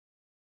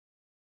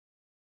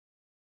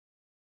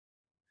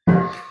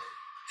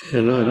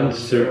An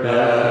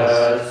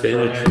unsurpassed,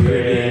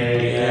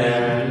 penetrating,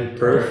 and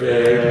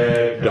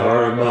perfect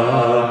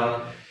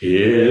Dharma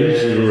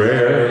is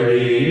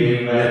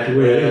rarely met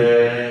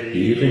with,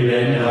 even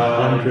in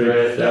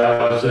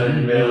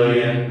 100,000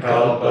 million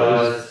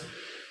kalpas.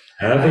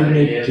 Having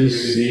it to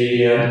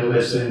see and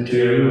listen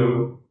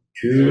to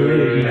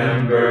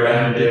remember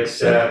and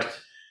accept,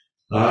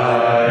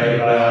 I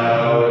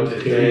vow to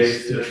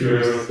taste the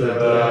truth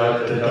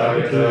of the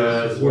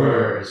Tathagata's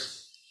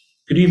words.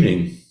 Good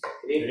evening.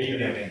 Good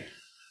evening.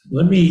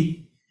 Let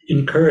me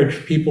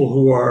encourage people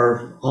who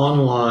are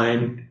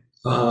online.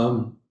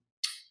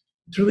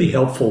 It's really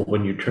helpful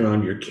when you turn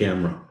on your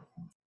camera,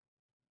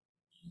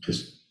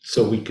 just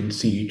so we can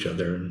see each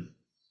other, and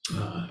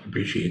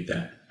appreciate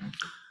that.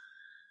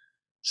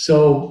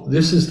 So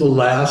this is the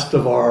last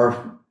of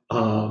our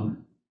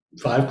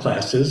 5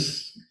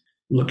 classes,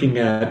 looking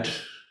at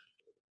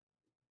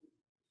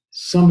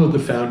some of the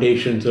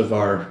foundations of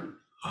our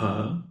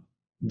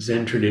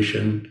Zen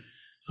tradition,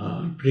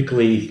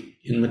 particularly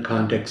in the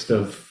context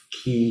of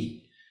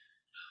key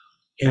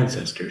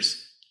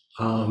ancestors.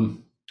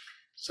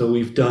 So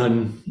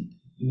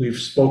we've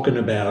spoken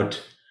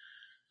about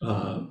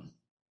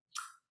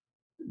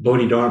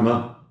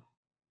Bodhidharma,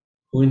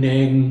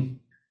 Huineng,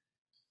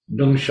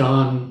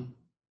 Dongshan,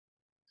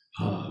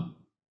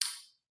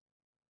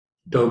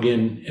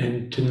 Dogen,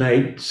 and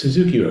tonight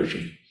Suzuki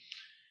Roshi.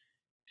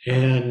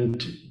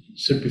 And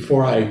so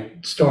before I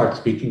start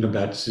speaking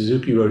about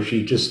Suzuki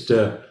Roshi, just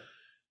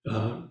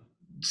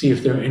see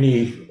if there are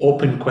any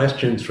open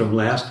questions from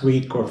last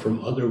week or from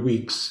other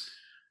weeks.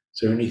 Is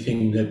there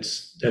anything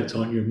that's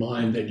on your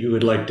mind that you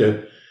would like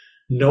to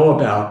know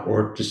about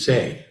or to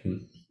say?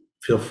 And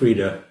feel free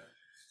to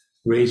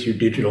raise your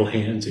digital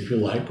hands if you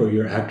like, or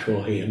your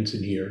actual hands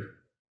in here.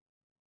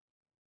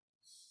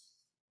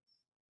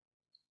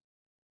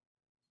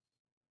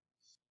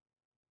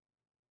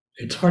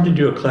 It's hard to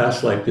do a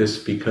class like this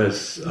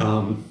because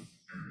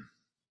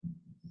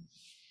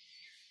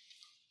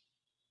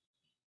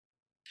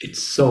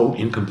it's so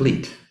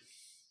incomplete.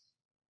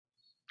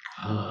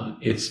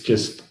 It's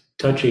just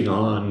touching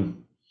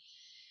on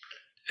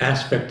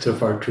aspects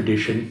of our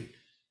tradition,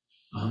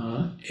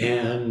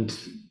 and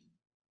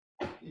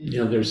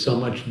there's so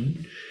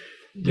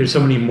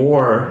many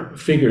more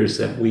figures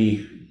that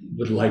we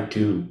would like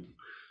to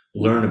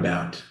learn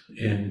about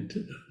and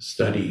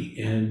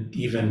study, and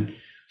even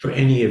for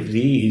any of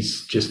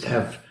these, just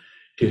have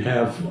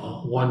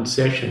one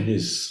session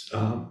is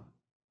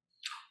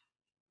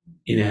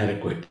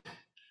inadequate.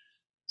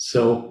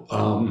 So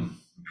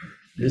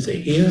there's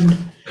a hand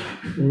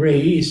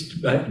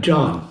raised by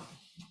John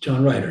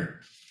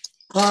Ryder.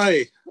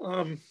 Hi,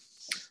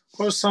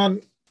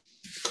 Hosan,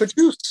 could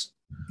you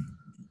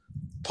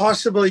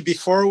possibly,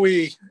 before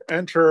we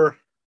enter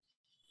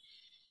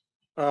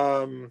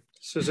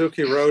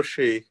Suzuki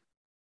Roshi,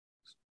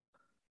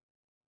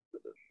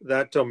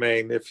 that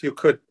domain, if you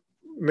could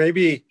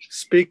maybe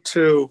speak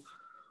to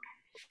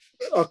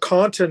a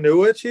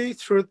continuity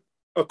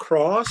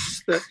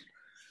across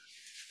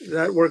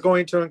that we're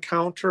going to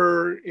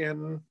encounter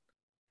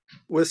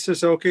with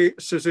Suzuki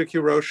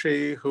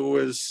Roshi, who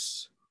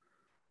is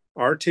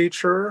our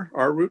teacher,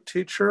 our root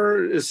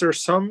teacher. Is there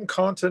some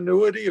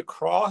continuity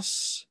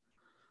across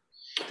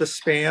the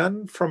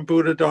span from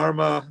Buddha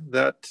Dharma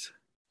that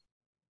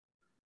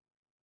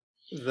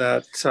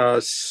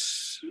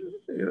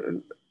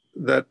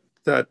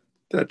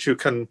you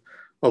can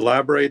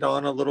elaborate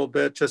on a little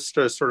bit, just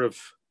to sort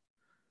of?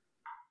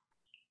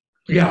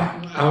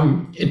 Yeah,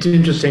 it's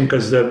interesting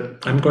because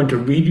I'm going to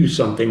read you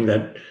something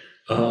that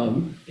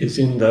is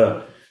in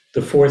the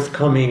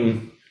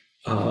forthcoming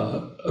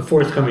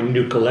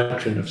new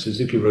collection of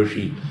Suzuki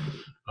Roshi,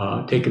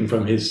 taken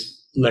from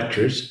his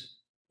lectures,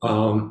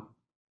 and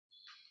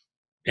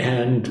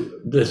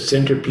the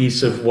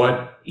centerpiece of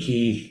what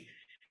he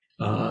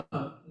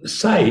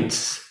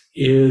cites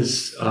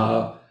is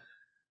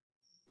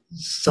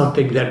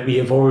something that we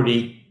have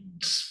already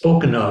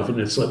spoken of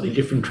in a slightly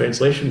different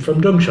translation from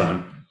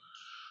Dongshan.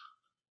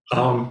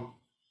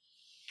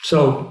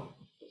 So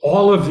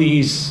all of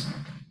these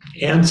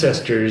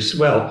ancestors,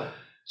 well,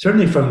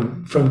 certainly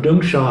from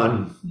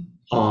Dongshan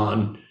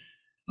on,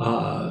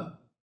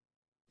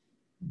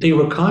 they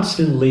were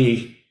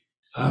constantly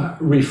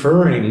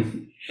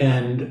referring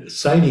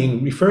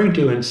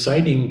to and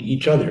citing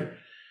each other.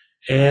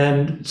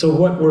 And so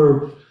what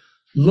we're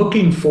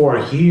looking for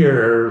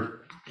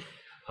here,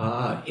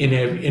 in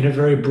a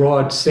very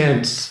broad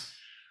sense,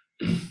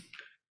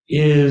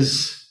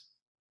 is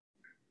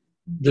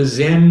the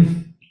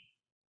Zen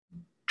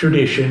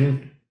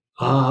tradition,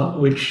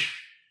 which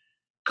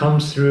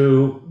comes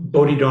through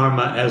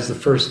Bodhidharma as the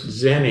first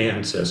Zen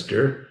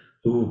ancestor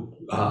who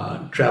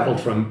traveled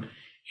from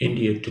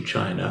India to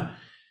China,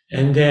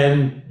 and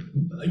then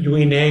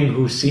Yuineng,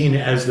 who's seen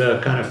as the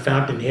kind of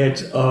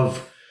fountainheads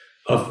of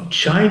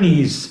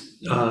Chinese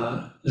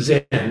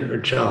Zen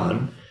or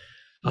Chan,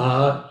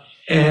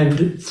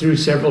 and through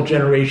several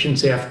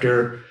generations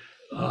after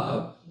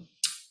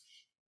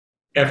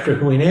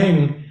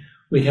Huineng,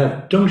 we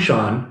have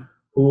Dongshan,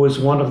 who was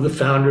one of the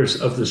founders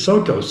of the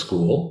Soto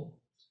school.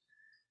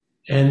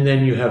 And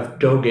then you have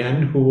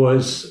Dogen, who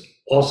was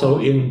also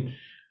in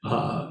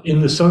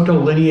the Soto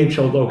lineage,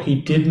 although he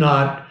did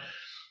not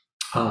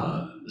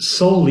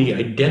solely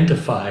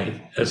identify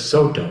as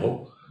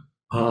Soto,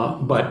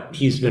 but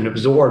he's been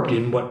absorbed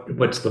in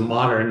what's the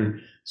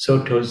modern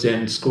Soto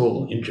Zen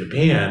school in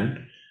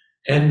Japan.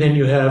 And then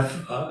you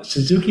have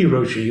Suzuki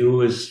Roshi,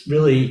 who is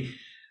really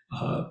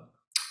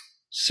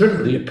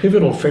certainly a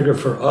pivotal figure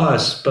for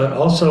us, but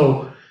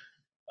also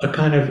a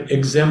kind of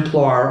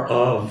exemplar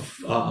of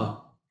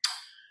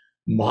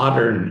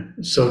modern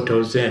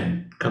Soto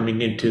Zen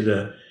coming into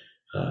the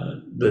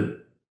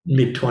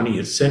mid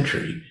 20th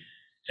century.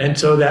 And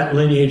so that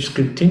lineage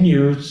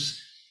continues,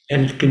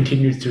 and it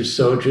continues through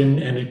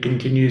Sojin, and it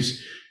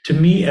continues to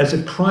me as a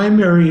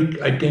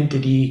primary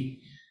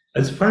identity,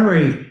 as a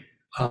primary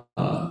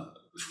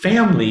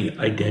family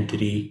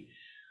identity,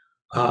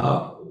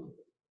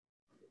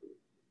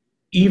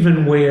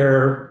 even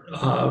where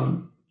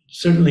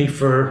certainly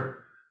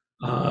for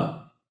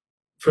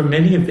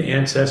many of the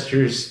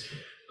ancestors,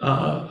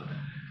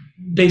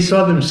 they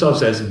saw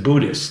themselves as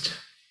Buddhist,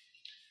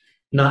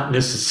 not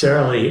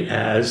necessarily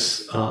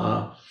as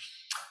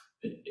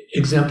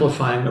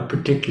exemplifying a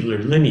particular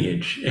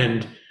lineage.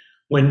 And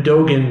when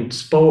Dogen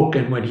spoke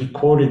and when he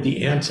quoted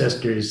the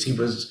ancestors, he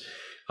was,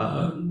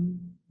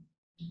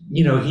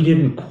 he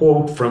didn't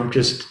quote from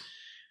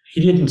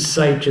he didn't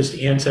cite just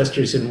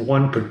ancestors in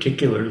one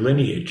particular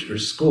lineage or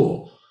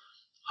school.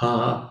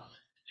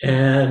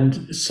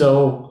 And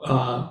so,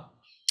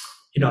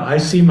 I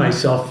see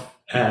myself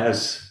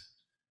as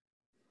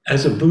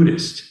a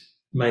Buddhist.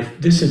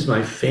 This is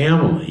my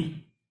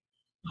family.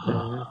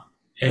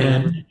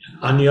 And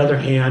on the other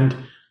hand,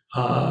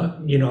 I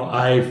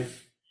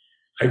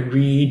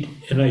read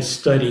and I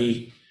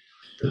study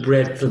the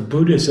breadth of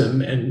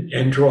Buddhism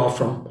and draw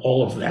from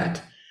all of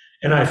that.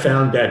 And I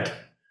found that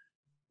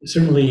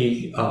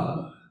certainly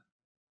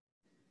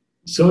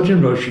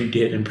Sojin Roshi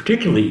did, and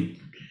particularly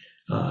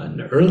in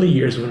the early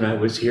years when I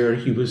was here,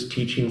 he was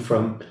teaching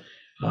from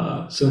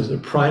some of the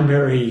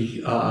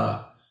primary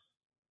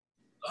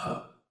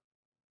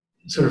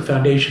sort of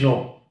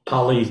foundational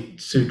Pali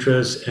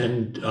sutras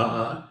and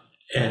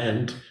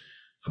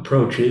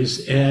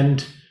approaches,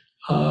 and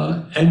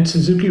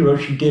Suzuki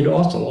Roshi did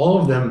also. All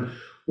of them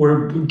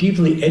were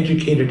deeply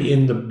educated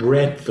in the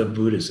breadth of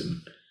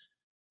Buddhism,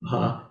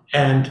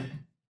 and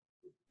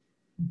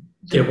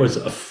there was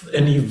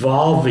an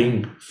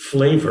evolving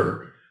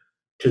flavor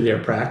to their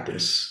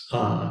practice,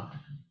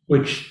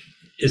 which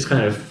is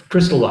kind of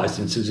crystallized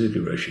in Suzuki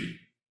Roshi.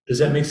 Does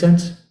that make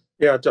sense?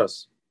 Yeah, it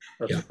does.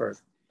 That's right.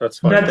 That's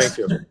fine. Thank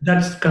you.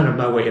 That's kind of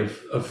my way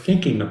of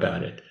thinking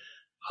about it.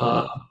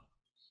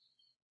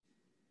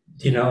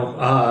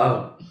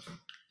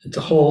 It's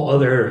a whole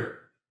other,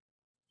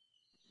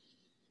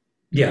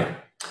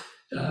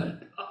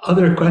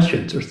 other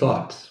questions or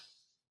thoughts?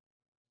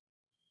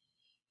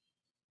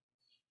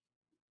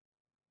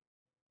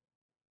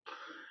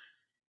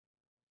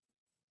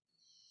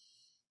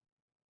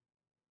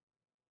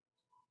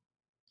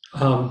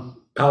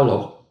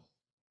 Paulo.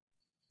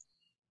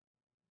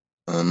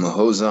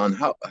 Hozan,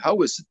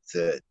 how is it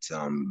that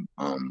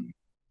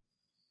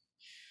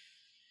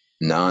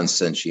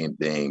non-sentient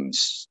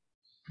beings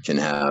can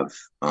have,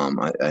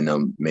 I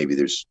know maybe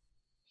there's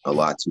a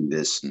lot to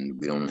this and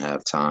we don't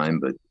have time,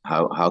 but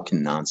how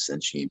can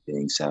non-sentient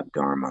beings have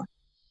Dharma?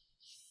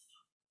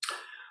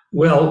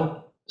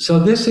 Well, so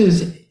this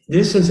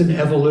is an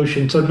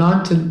evolution. So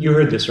you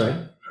heard this, right?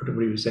 Heard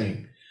what he was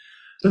saying.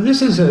 So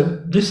this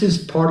is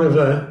part of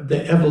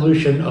the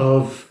evolution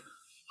of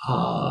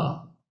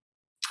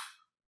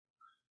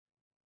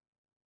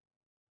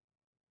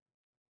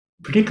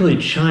particularly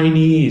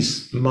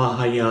Chinese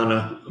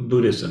Mahayana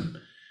Buddhism.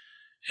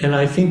 And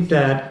I think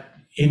that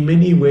in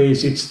many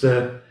ways it's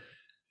the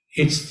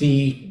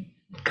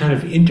kind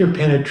of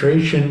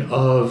interpenetration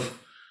of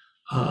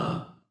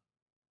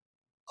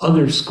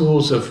other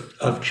schools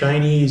of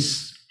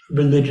Chinese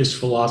religious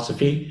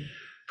philosophy,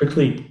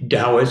 particularly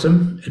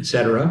Taoism,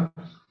 etc.,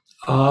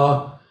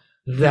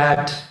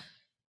 that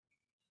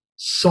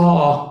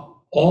saw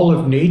all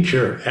of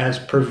nature as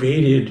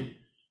pervaded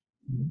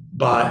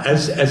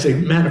as a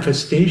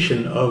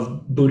manifestation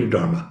of Buddha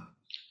Dharma,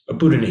 of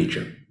Buddha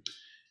nature.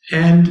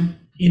 And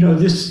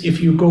this, if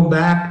you go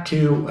back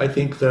to, I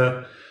think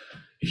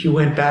if you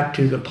went back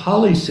to the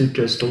Pali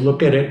Sutras to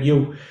look at it,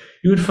 you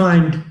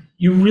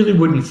really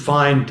wouldn't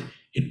find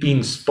it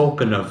being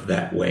spoken of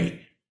that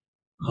way.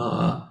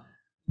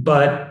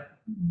 But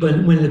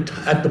when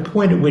at the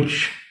point at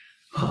which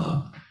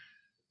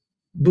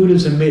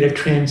Buddhism made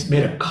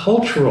a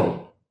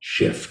cultural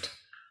shift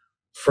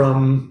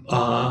from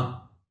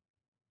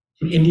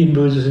Indian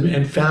Buddhism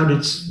and found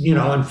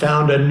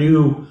a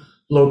new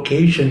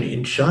location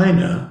in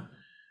China,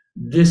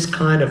 this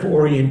kind of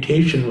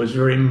orientation was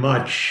very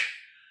much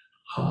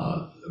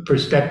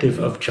perspective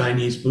of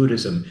Chinese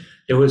Buddhism.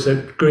 There was a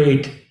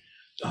great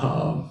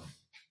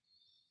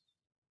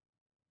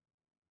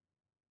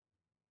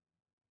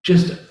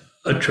just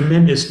a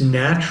tremendous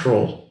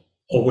natural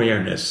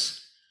awareness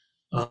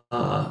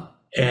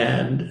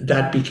and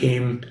that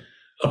became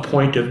a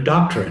point of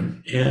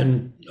doctrine,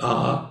 and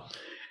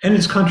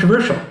it's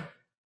controversial.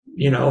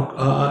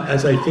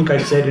 As I think I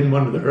said in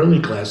one of the early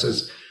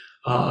classes,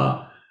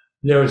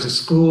 there was a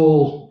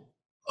school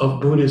of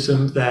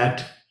Buddhism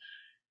that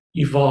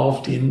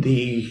evolved in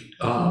the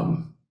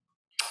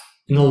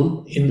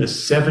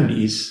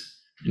 70s,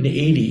 in the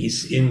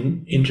 80s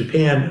in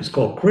Japan. It's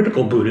called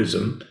critical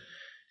Buddhism,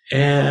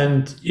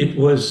 and it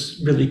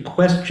was really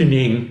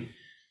questioning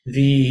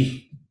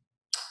the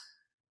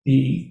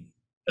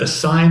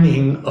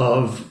assigning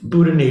of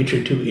Buddha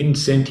nature to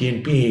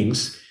insentient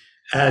beings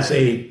as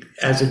a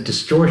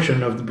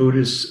distortion of the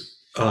Buddha's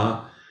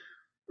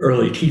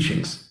early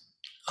teachings.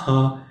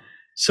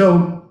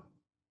 So,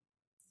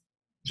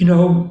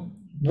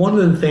 one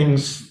of the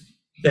things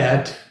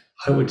that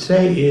I would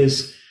say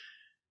is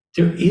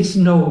there is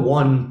no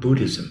one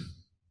Buddhism.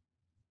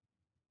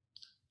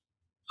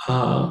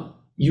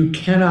 You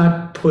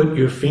cannot put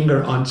your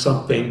finger on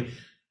something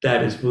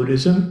that is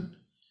Buddhism,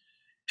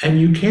 and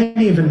you can't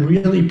even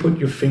really put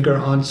your finger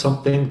on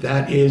something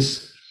that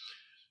is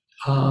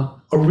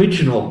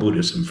original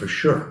Buddhism for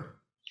sure.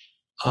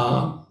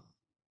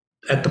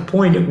 At the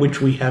point at which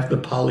we have the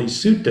Pali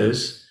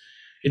Suttas,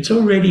 it's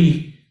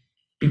already,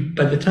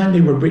 by the time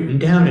they were written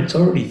down, it's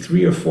already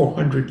 300 or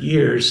 400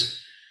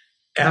 years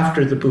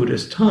after the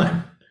Buddha's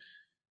time.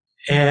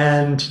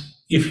 And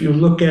if you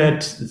look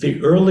at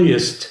the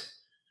earliest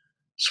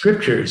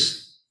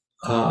scriptures,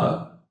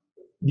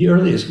 the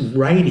earliest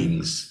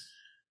writings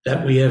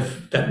that we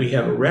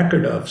have a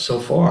record of so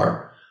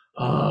far,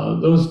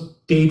 those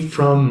date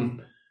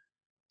from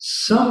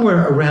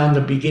somewhere around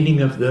the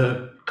beginning of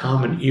the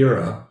Common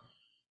Era,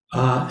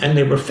 and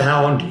they were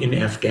found in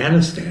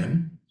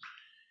Afghanistan.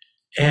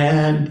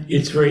 And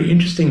it's very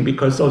interesting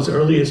because those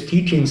earliest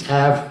teachings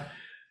have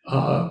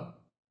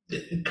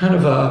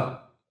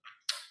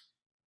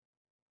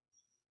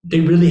they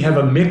really have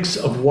a mix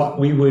of what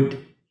we would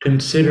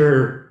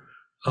consider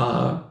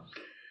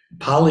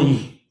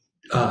Pali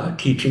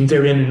teachings.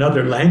 They're in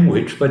another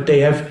language, but they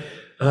have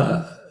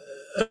a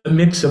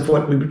mix of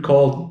what we would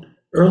call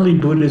early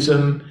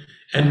Buddhism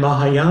and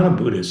Mahayana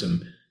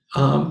Buddhism.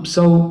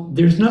 So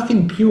there's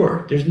nothing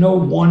pure. There's no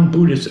one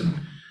Buddhism.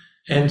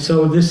 And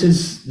so this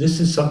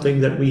is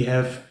something that we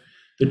have.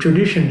 The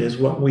tradition is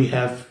what we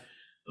have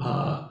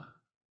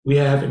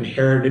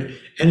inherited,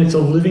 and it's a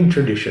living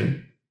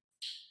tradition.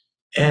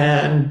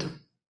 And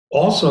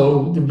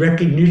also the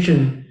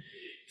recognition,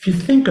 if you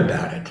think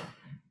about it,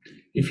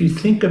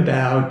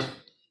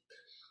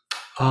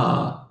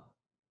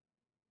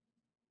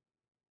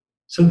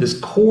 so this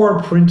core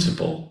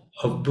principle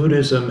of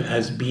Buddhism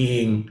as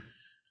being,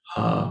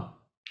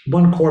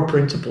 one core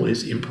principle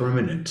is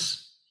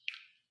impermanence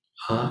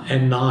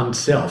and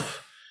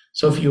non-self.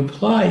 So if you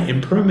apply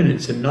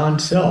impermanence and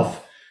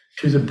non-self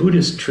to the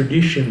Buddhist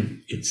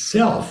tradition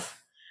itself,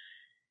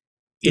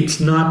 it's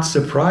not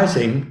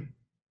surprising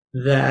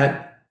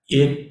that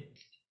it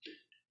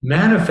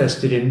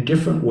manifested in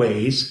different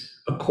ways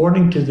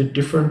according to the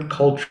different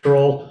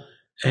cultural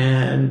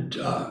and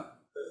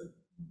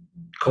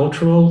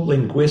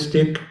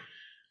linguistic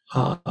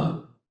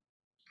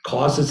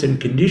causes and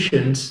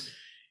conditions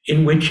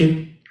in which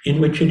it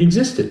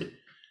existed.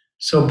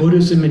 So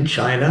Buddhism in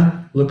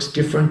China looks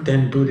different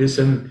than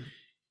Buddhism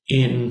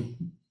in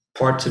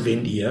parts of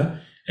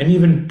India, and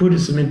even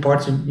Buddhism in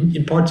parts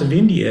of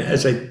India,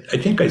 as I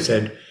think I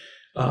said.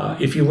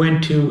 If you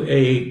went to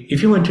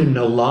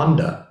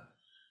Nalanda,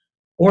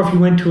 or if you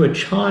went to a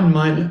Chan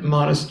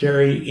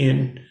monastery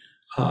in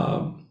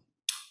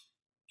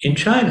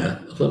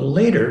China a little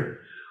later,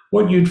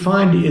 what you'd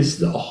find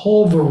is a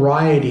whole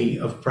variety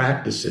of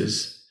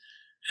practices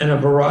and a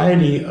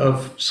variety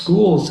of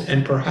schools,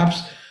 and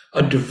perhaps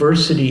a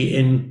diversity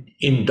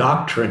in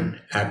doctrine,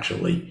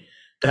 actually,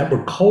 that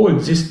were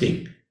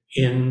coexisting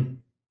in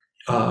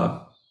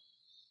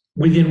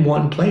within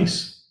one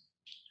place.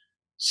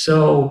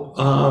 So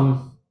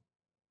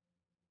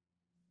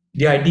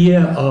the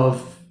idea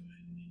of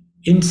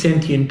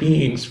insentient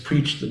beings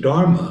preach the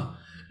Dharma.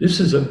 This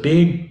is a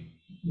big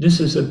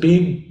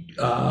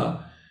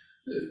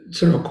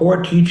sort of a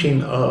core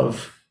teaching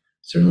of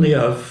certainly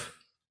of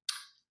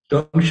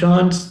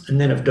Dongshans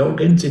and then of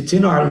Dogons. It's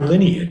in our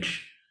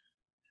lineage,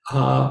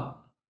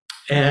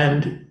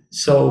 and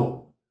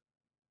so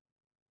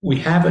we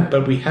have it,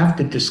 but we have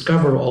to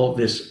discover all of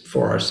this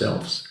for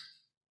ourselves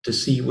to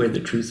see where the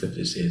truth of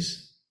this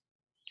is.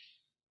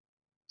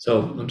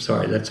 So I'm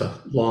sorry, that's a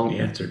long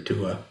answer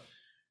to a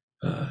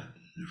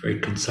very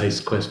concise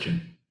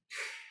question.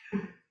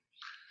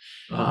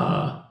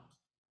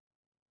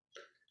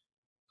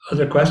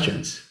 Other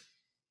questions?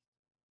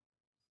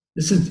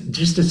 This is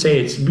just to say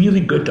it's really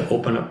good to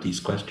open up these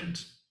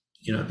questions.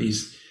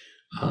 These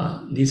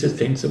are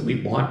things that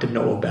we want to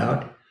know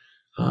about,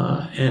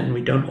 and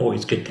we don't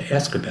always get to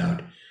ask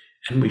about,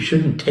 and we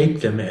shouldn't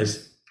take them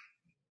as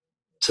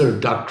sort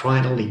of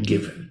doctrinally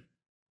given.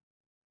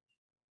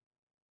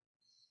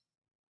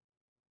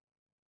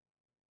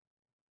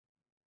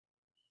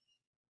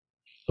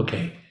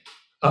 Okay.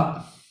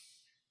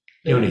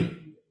 Yoni.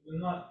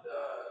 When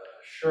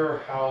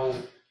sure how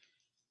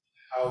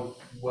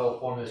well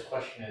formed this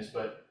question is,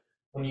 but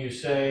when you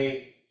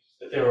say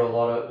that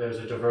there's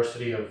a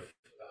diversity of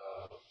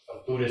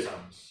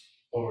Buddhisms,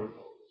 or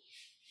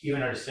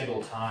even at a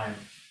single time,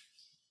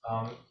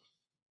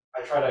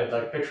 I try to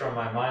like picture in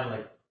my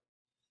mind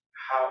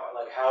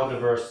how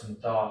diverse in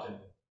thought and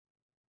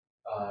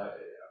uh,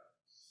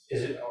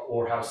 is it,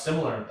 or how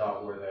similar in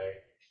thought were they?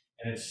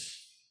 And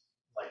it's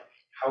like,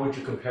 how would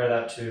you compare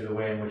that to the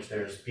way in which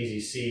there's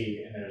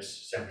BZC and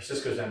there's San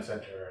Francisco Zen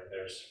Center and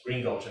there's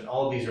Green Gulch, and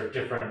all of these are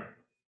different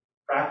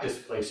practice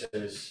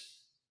places,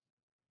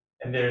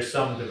 and there's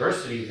some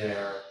diversity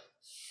there.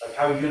 Like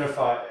how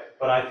unified,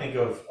 but I think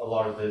of a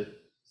lot of the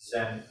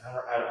Zen,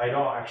 I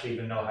don't actually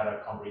even know how to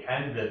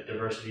comprehend the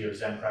diversity of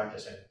Zen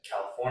practice in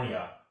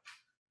California,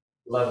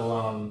 let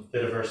alone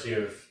the diversity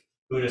of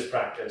Buddhist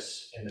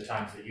practice in the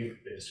times that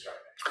you've been describing.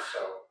 So,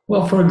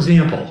 Well, for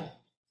example,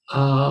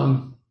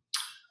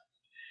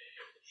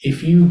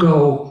 if you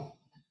go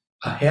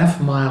a half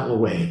mile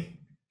away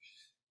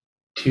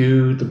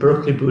to the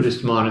Berkeley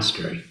Buddhist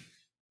Monastery,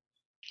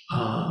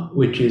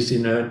 which is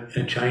in a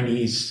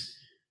Chinese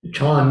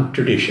Chan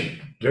tradition,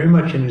 very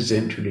much in a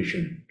Zen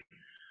tradition,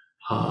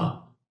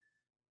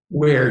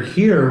 where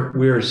here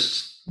we're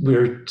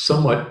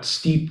somewhat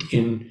steeped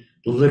in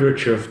the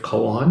literature of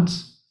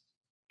koans,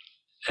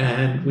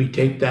 and we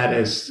take that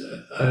as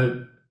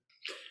a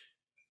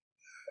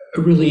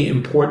really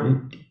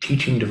important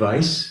teaching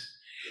device.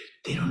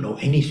 They don't know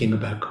anything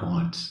about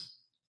koans.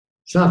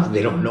 It's not that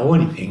they don't know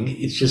anything,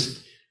 it's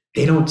just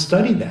they don't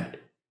study that.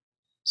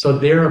 So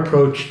their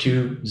approach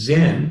to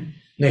Zen,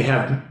 they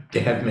have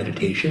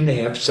meditation, they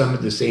have some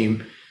of the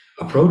same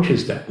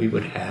approaches that we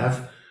would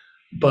have,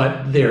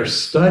 but their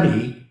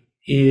study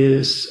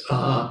is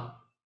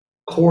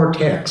core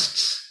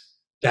texts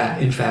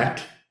that, in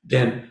fact,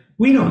 then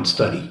we don't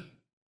study.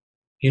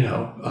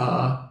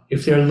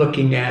 If they're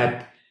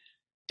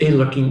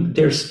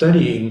they're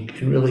studying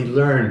and really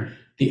learn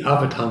the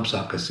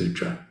Avatamsaka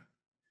Sutra,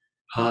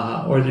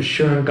 or the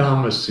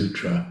Shurangama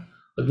Sutra,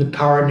 or the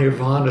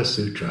Parinirvana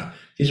Sutra.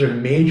 These are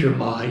major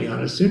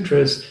Mahayana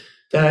sutras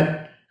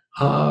that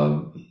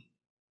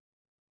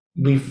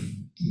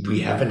we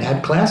haven't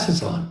had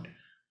classes on.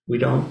 We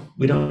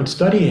don't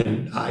study,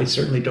 and I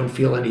certainly don't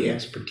feel any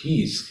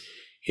expertise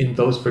in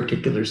those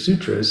particular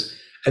sutras.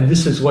 And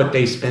this is what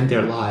they spend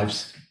their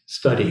lives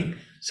studying.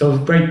 So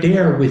right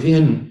there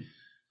within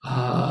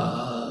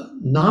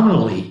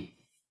nominally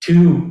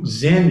two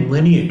Zen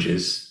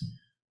lineages,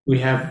 we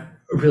have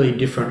a really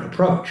different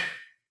approach.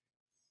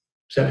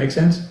 Does that make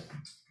sense?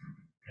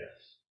 yes.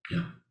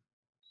 Yeah.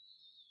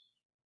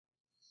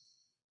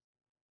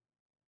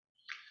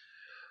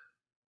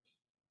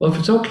 Well, if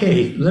it's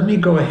okay, let me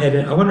go ahead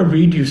and I want to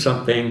read you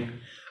something.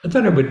 I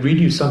thought I would read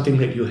you something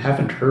that you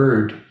haven't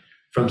heard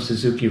from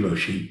Suzuki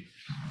Roshi.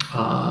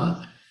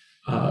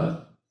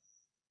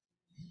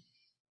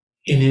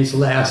 In his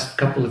last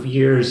couple of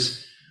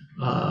years,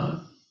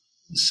 Sojin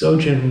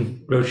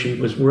Roshi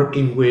was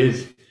working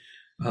with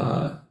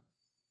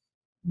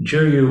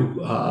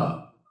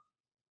Juryu,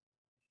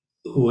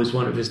 who was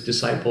one of his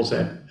disciples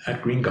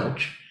at Green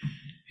Gulch,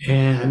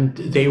 and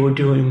they were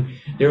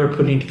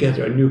putting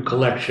together a new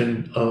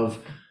collection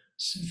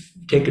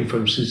taken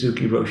from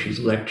Suzuki Roshi's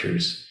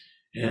lectures,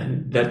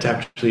 and that's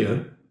actually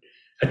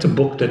a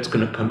book that's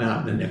going to come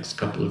out in the next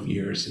couple of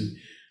years. And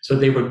so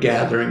they were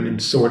gathering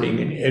and sorting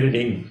and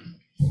editing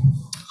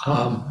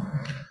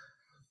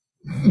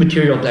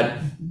material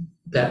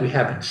that we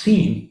haven't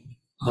seen,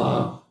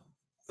 but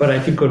I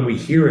think when we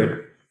hear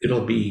it,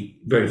 it'll be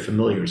very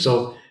familiar.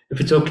 So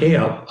if it's okay,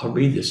 I'll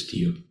read this to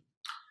you.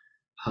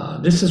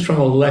 This is from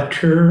a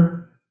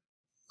lecture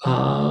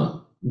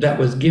that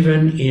was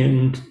given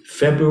in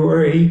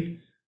February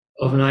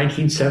of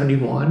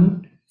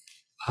 1971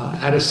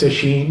 at a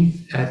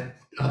sesshin at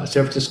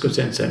San Francisco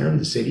Zen Center in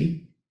the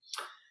city.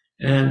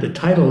 And the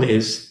title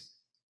is,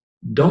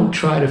 "Don't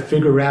Try to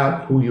Figure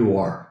Out Who You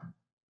Are."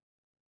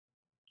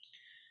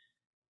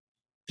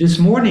 This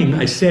morning,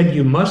 I said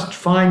you must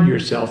find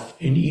yourself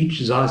in each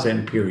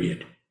Zazen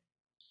period.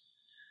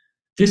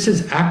 This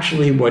is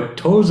actually what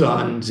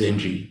Tozan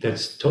Zenji,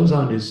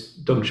 Tozan is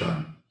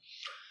Dongshan,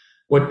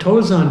 what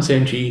Tozan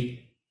Zenji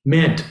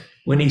meant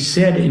when he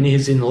said in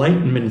his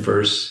enlightenment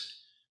verse,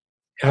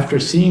 after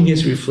seeing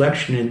his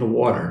reflection in the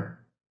water,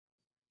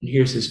 and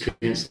here's his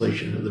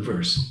translation of the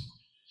verse: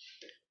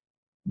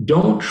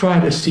 don't try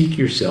to seek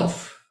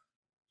yourself.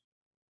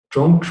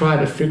 Don't try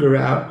to figure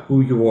out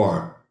who you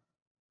are.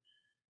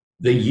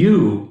 The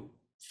you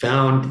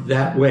found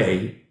that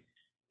way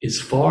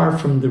is far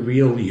from the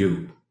real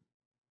you.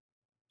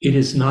 It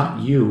is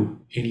not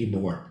you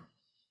anymore.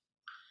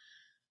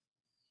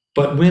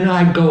 But when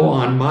I go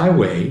on my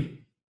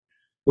way,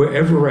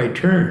 wherever I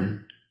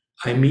turn,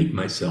 I meet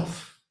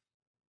myself.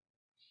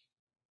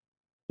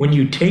 When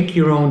you take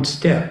your own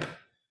step,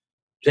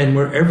 then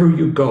wherever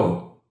you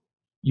go,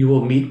 you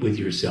will meet with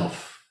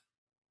yourself.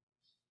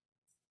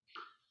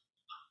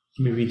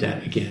 Let me read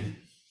that again.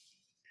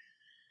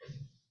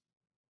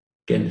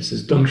 Again, this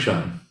is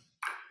Dongshan.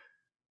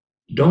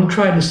 Don't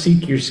try to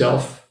seek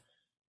yourself.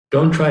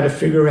 Don't try to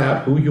figure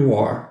out who you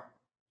are.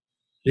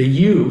 The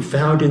you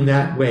found in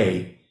that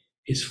way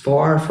is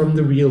far from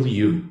the real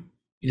you.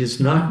 It is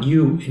not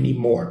you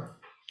anymore.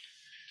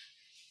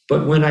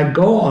 But when I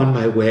go on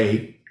my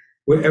way,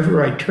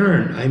 wherever I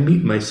turn, I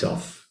meet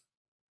myself.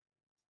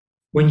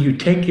 When you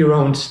take your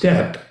own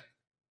step,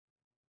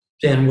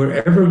 then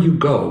wherever you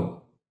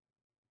go,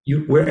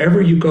 you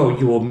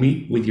will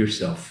meet with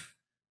yourself.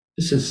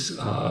 This is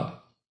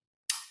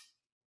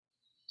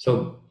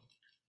so.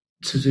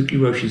 Suzuki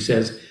Roshi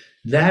says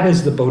that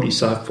is the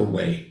Bodhisattva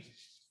way.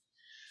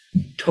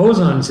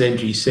 Tozan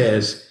Zenji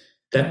says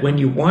that when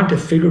you want to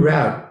figure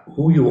out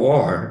who you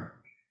are,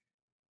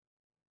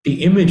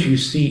 the image you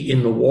see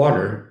in the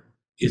water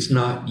is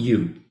not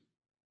you.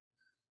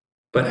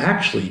 But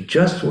actually,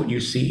 just what you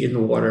see in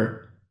the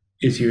water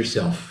is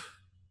yourself.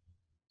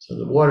 So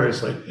the water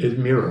is like a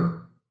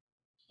mirror.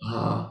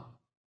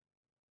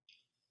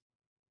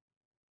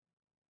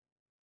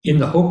 In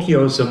the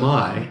Hokyo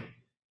Zamai,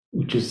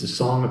 which is the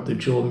song of the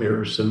jewel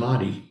mirror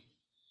samadhi,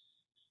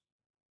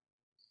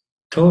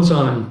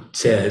 Tozan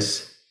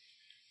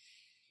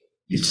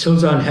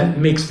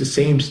makes the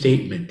same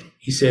statement.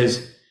 He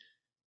says,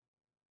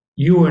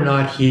 you are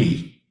not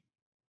he,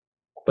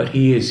 but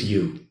he is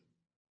you.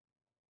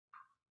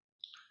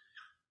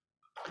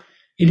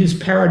 It is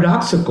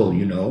paradoxical,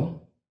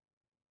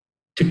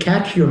 To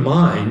catch your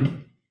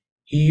mind,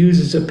 he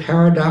uses a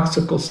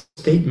paradoxical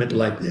statement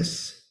like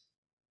this.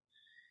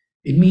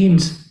 It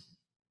means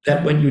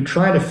that when you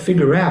try to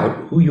figure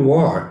out who you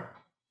are,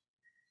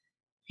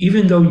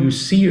 even though you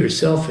see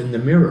yourself in the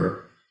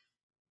mirror,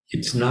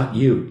 it's not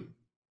you.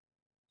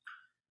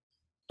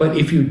 But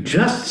if you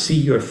just see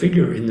your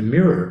figure in the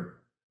mirror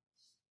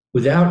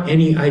without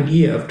any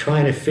idea of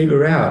trying to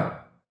figure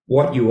out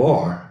what you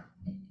are,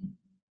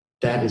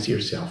 that is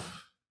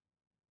yourself.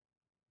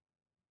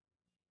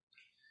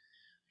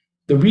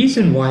 The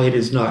reason why it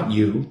is not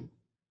you,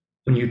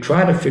 when you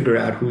try to figure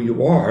out who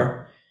you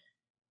are,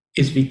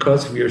 is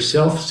because of your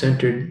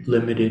self-centered,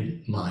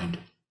 limited mind.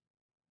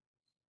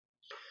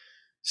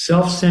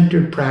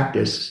 Self-centered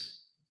practice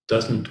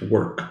doesn't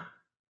work.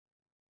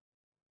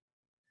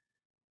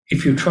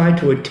 If you try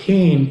to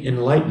attain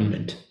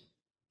enlightenment,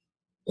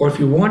 or if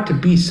you want to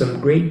be some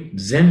great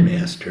Zen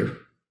master,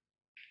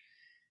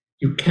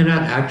 you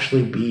cannot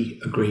actually be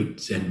a great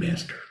Zen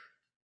master.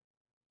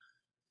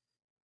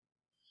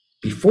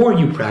 Before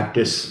you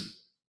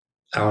practice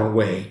our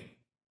way,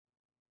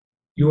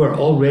 you are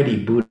already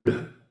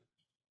Buddha.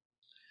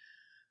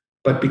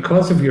 But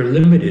because of your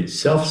limited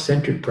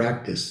self-centered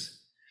practice,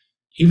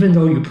 even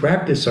though you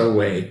practice our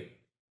way,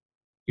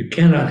 you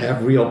cannot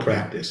have real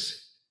practice.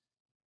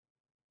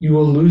 You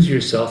will lose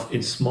yourself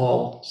in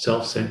small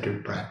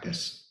self-centered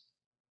practice.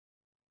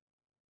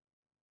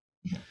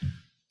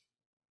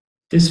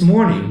 This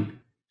morning,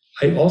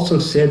 I also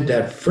said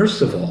that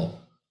first of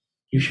all,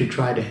 you should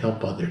try to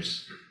help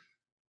others.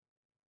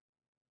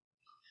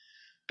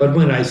 But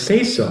when I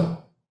say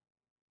so,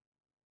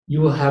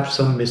 you will have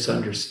some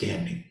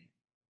misunderstanding.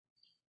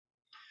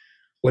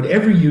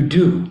 Whatever you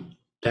do,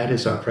 that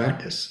is our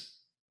practice.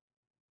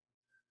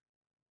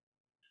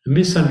 The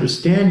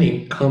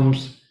misunderstanding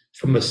comes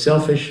from a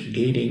selfish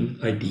gating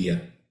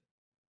idea.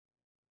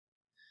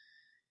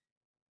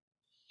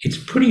 It's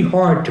pretty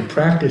hard to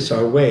practice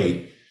our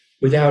way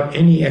without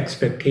any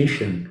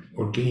expectation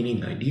or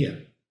gaining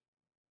idea.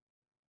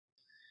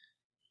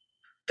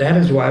 That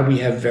is why we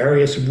have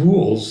various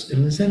rules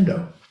in the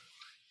Zendo.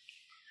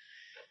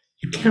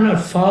 You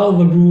cannot follow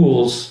the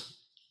rules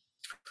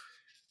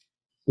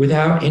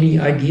without any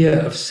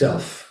idea of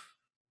self.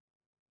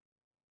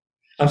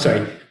 I'm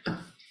sorry,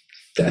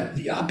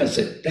 the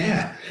opposite,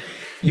 that.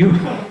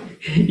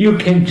 You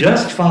can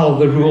just follow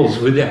the rules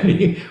without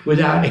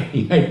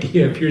any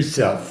idea of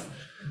yourself.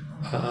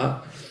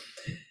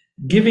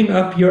 Giving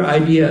up your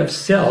idea of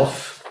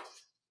self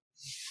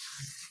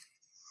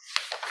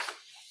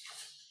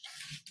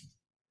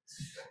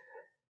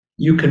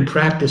you can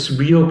practice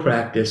real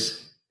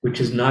practice, which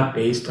is not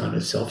based on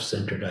a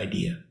self-centered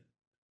idea.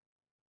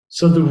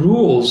 So the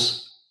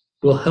rules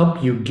will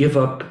help you give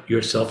up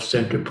your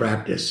self-centered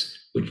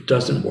practice, which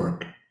doesn't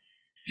work,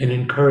 and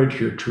encourage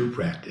your true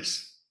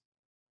practice.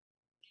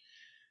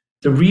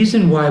 The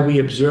reason why we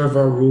observe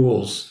our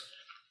rules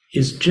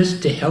is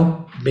just to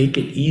help make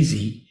it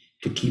easy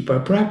to keep our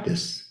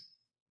practice.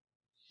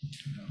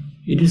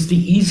 It is the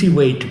easy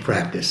way to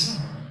practice.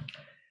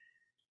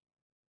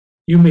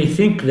 You may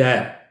think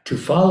that to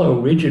follow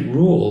rigid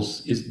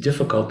rules is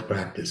difficult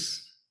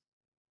practice.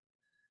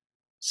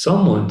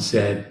 Someone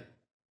said,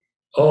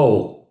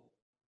 "Oh,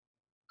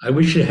 I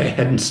wish I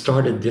hadn't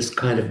started this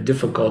kind of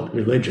difficult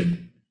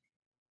religion."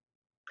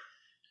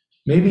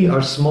 Maybe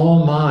our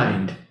small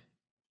mind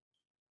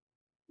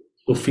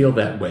will feel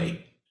that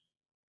way.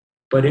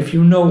 But if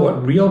you know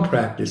what real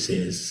practice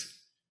is,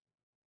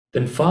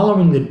 then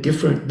following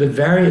the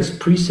various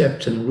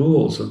precepts and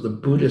rules of the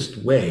Buddhist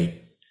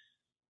way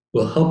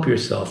will help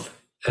yourself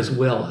as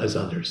well as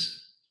others.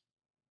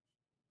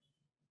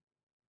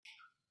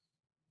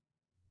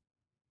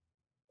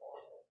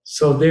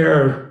 So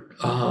there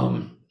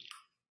are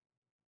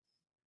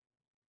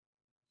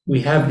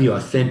we have the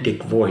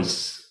authentic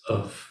voice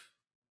of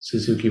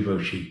Suzuki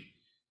Roshi.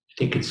 I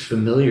think it's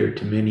familiar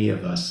to many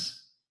of us.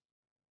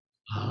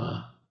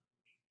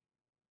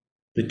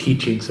 The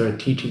teachings are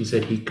teachings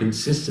that he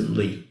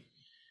consistently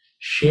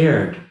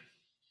shared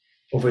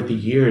over the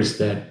years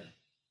that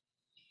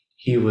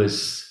he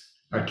was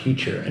our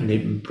teacher, and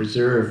they've been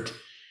preserved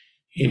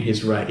in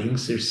his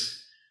writings.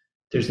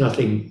 There's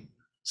nothing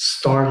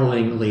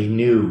startlingly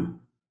new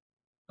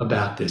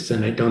about this,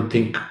 and I don't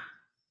think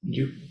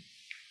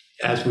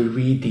as we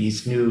read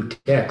these new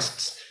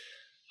texts,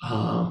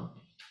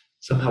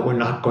 somehow we're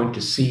not going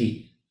to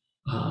see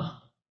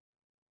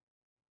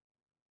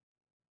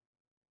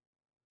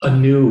a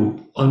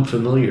new,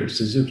 unfamiliar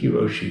Suzuki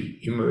Roshi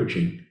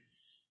emerging.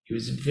 He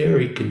was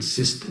very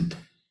consistent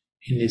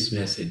in his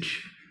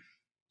message.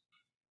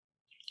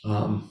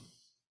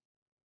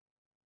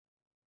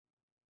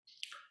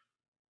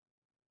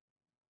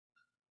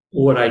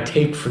 What I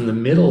take from the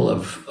middle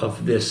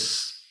of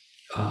this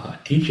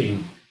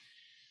teaching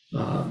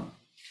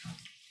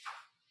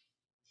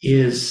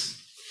is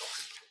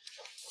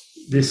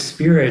this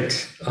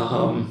spirit.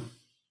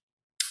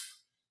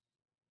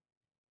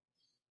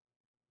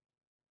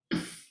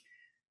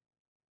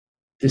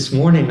 This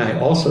morning, I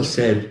also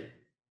said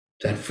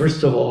that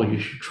first of all, you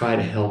should try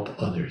to help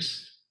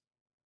others.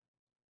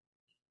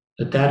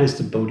 That is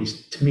the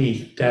to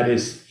me, that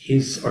is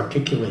his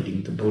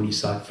articulating the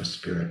Bodhisattva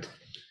spirit.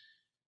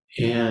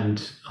 And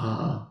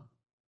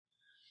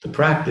the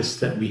practice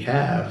that we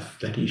have,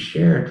 that he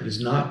shared, was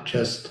not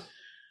just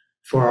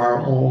for our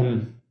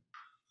own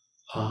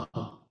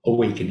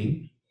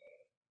awakening,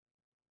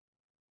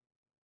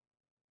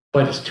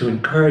 but it's to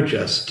encourage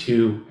us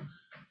to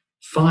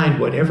find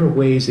whatever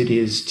ways it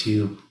is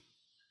to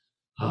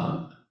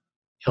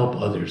help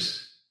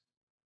others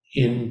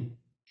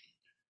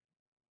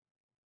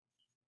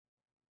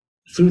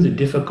through the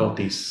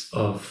difficulties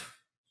of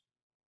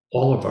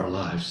all of our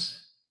lives.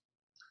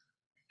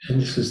 And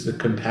this is the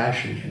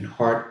compassion and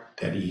heart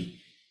that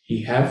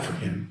he had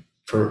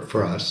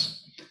for us.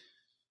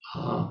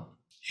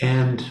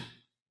 And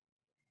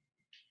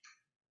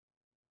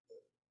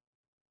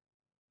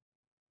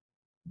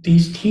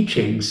these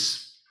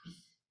teachings,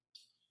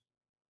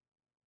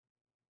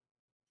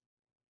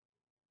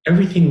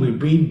 everything we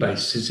read by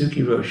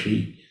Suzuki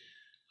Roshi,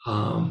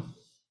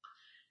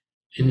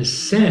 in a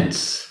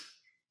sense,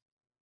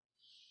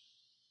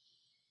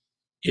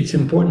 it's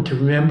important to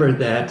remember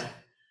that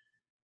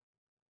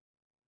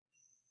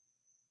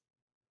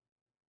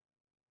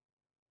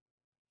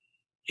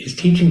his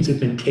teachings have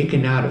been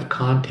taken out of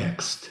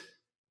context,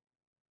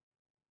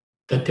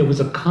 that there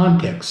was a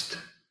context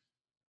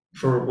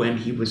for when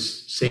he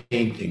was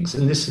saying things.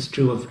 And this is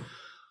true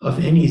of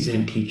any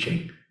Zen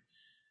teaching,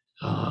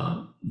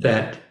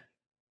 that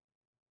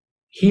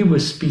he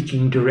was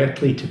speaking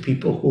directly to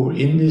people who were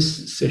in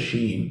this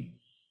sesshin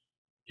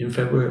in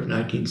February of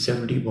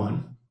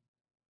 1971.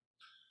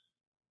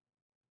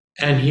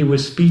 And he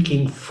was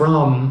speaking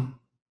from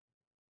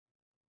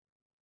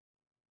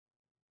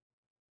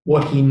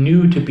what he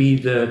knew to be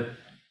the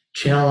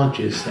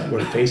challenges that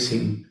were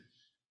facing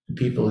the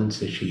people in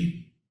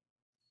sesshin.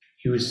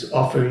 He was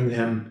offering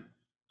them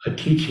a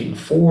teaching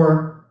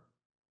for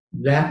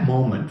that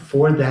moment,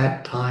 for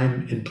that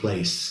time and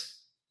place.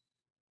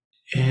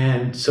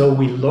 And so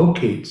we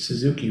locate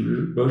Suzuki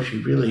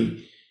Roshi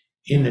really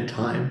in a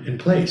time and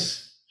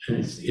place. And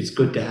it's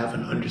good to have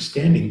an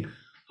understanding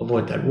of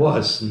what that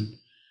was. And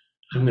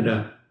I'm going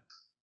to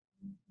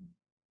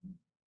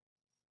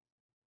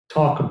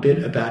talk a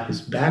bit about his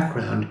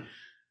background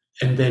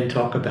and then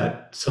talk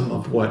about some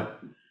of what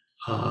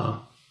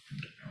you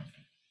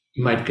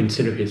might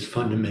consider his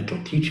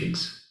fundamental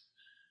teachings.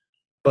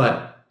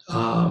 But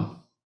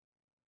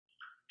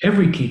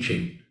every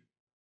teaching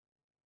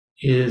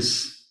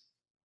is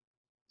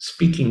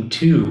speaking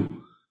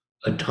to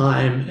a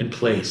time and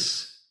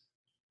place.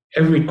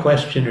 Every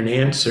question and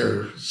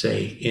answer,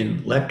 say,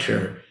 in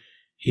lecture,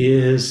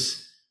 is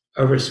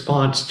a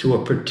response to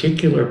a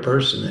particular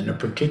person and a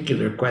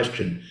particular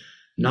question,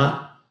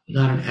 not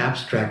an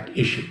abstract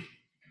issue.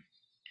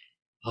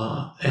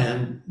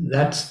 And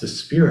that's the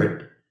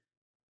spirit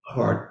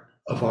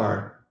of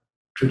our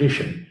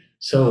tradition.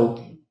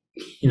 So,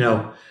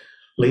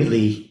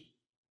 lately,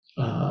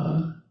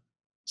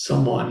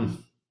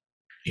 someone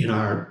in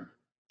our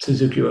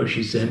Suzuki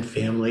Roshi Zen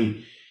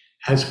family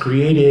has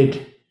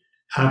created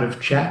out of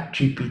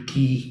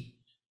ChatGPT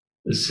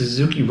the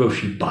Suzuki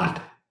Roshi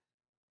bot.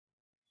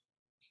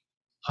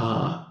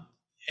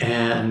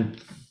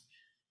 And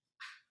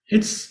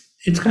it's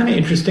kind of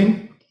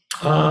interesting.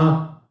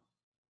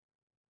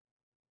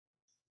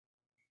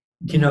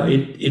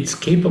 It's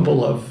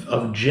capable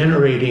of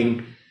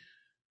generating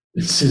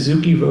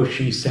Suzuki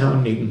Roshi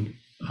sounding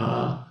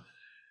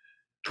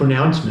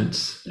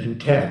pronouncements and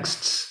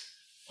texts.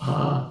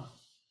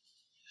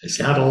 They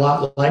sound a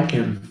lot like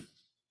him.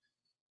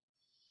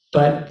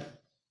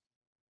 But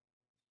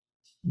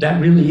that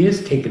really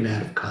is taken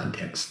out of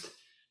context.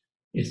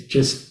 It's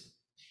just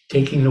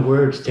taking the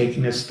words,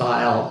 taking a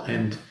style,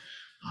 and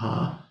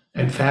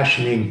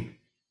fashioning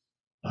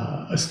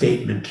a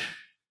statement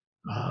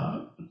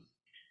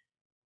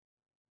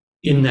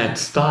in that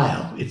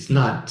style. It's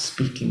not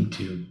speaking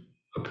to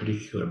a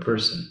particular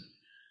person.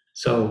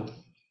 So,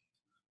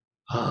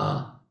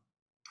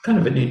 kind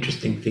of an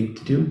interesting thing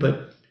to do,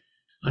 but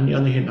on the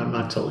other hand, I'm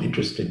not so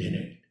interested in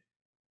it.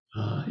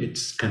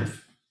 It's kind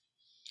of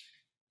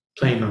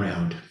playing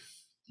around.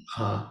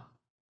 And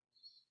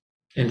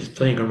it's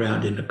playing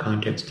around in the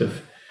context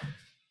of,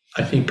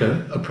 I think,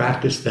 a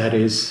practice that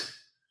is,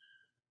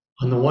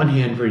 on the one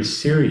hand, very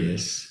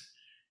serious,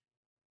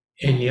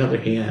 and the other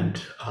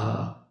hand,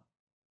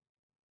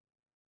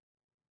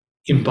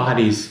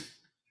 embodies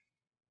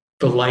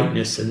the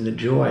lightness and the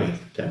joy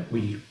that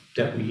we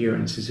hear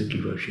in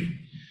Suzuki Roshi.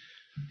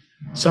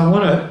 So I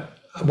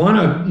want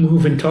to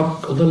move and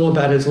talk a little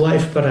about his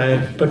life,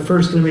 but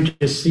first let me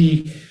just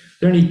see,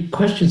 are there any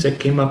questions that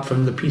came up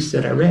from the piece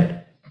that I read?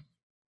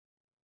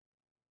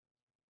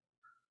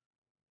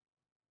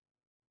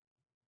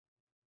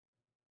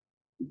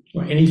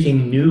 Or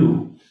anything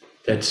new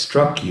that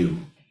struck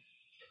you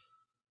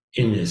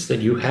in this that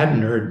you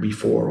hadn't heard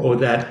before, or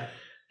that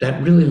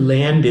really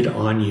landed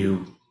on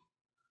you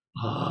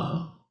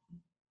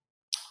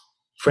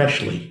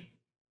freshly?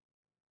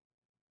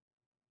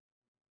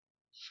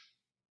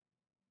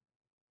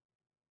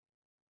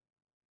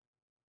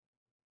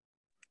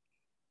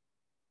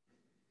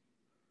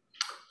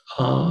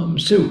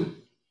 Sue.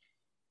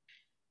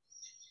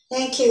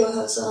 Thank you,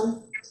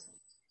 Hoson.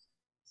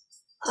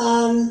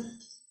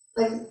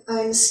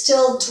 I'm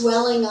still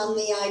dwelling on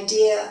the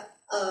idea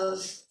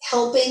of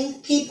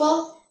helping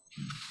people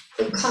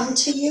who come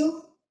to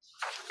you.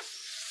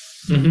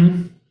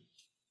 Mm-hmm.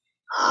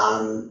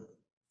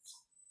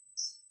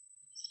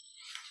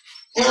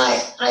 And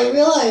I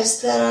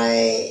realize that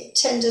I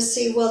tend to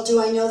see, well,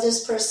 do I know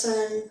this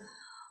person,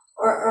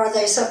 or are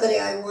they somebody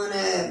I want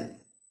to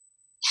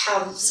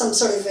have some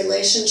sort of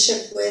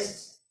relationship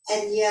with?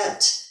 And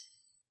yet,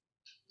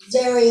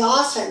 very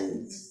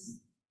often,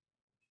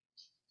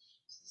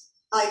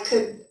 I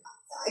could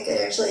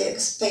actually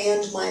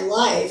expand my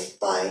life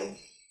by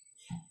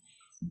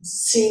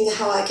seeing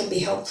how I can be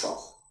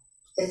helpful,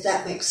 if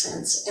that makes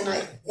sense. And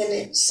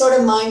it's sort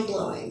of mind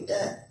blowing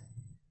that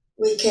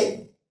we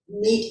could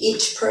meet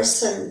each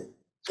person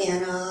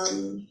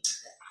in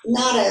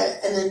not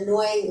an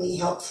annoyingly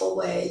helpful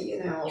way,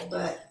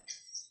 but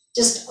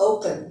just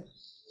open.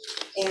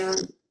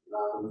 And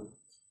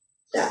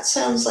that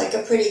sounds like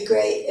a pretty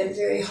great and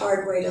very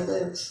hard way to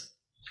live.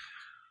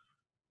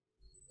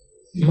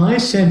 My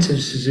sense of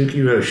Suzuki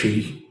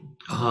Roshi,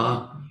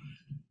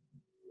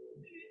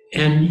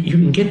 and you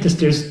can get this,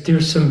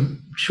 there's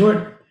some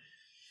short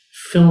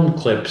film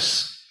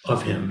clips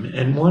of him,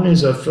 and one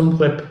is a film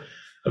clip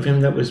of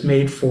him that was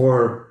made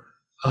for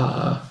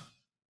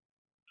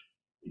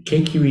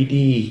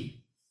KQED,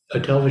 a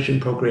television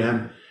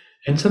program,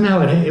 and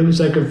somehow it was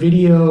like a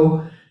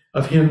video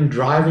of him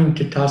driving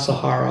to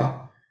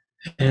Tassajara,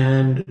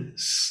 and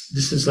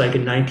this is like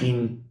in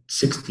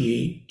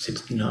 1968,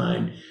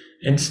 69,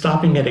 and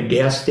stopping at a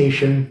gas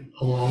station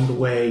along the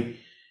way,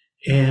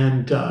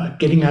 and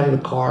getting out of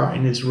the car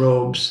in his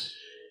robes,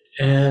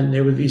 and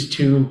there were these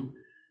two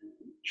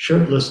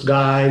shirtless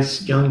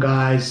guys, young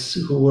guys,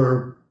 who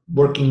were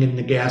working in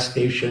the gas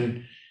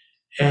station,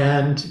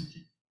 and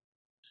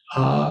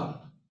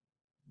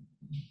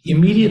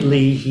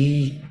immediately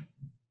he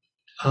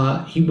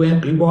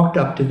walked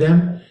up to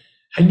them,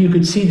 and you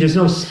could see, there's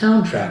no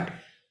soundtrack,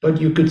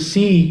 but you could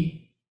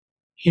see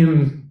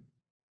him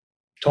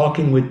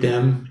talking with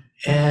them,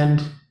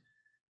 and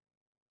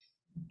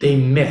they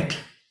met.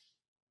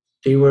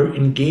 They were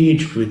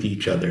engaged with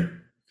each other.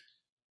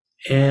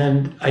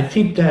 And I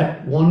think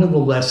that one of the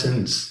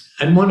lessons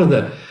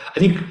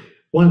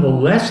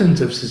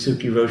of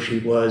Suzuki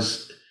Roshi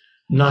was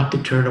not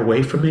to turn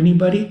away from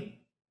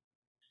anybody.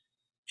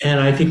 And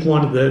I think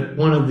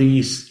one of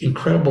these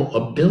incredible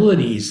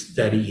abilities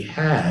that he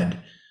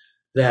had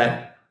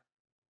that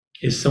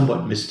is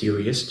somewhat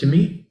mysterious to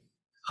me,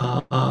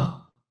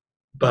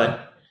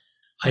 but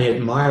I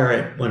admire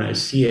it when I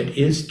see it,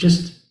 is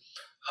just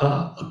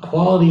a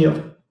quality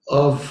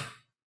of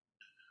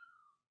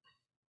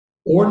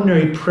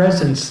ordinary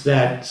presence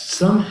that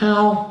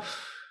somehow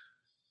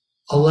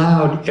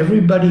allowed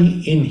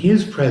everybody in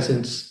his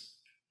presence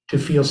to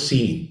feel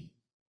seen.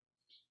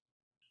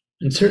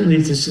 And certainly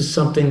this is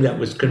something that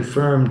was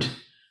confirmed.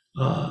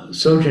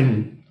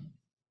 Sojin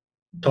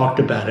talked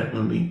about it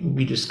when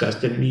we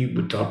discussed it, and he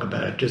would talk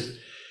about it. Just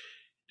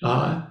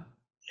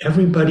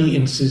everybody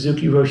in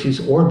Suzuki Roshi's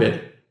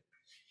orbit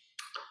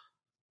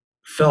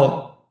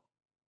felt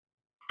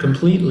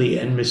completely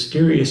and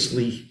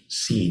mysteriously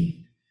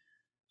seen,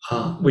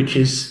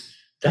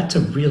 that's a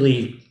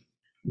really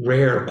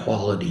rare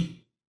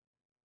quality.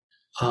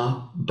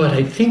 But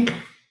I think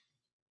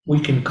we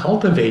can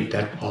cultivate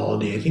that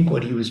quality. I think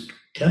what he was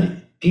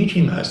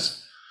teaching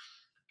us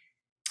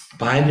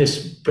by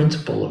this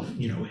principle of,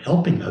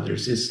 helping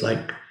others is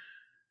like,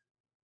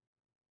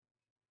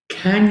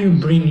 can you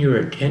bring your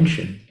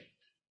attention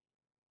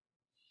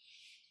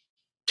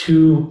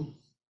to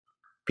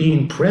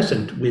being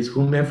present with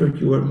whomever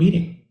you are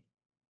meeting?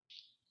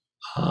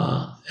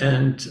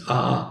 And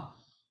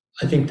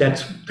I think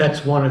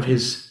that's one of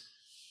his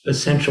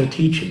essential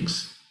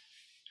teachings.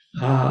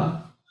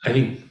 I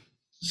think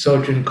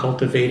Sojin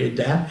cultivated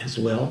that as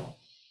well.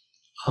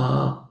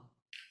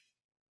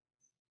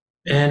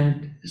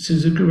 And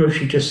Suzuki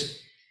Roshi just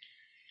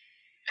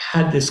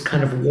had this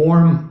kind of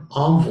warm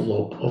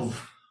envelope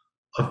of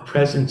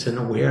presence and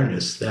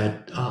awareness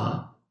that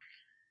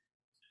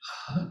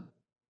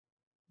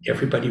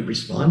everybody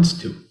responds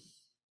to.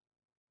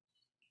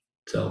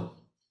 So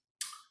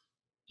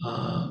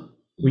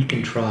we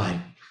can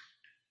try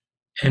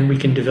and we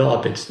can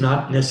develop. It's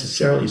not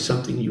necessarily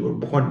something you were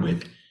born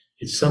with.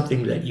 It's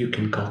something that you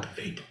can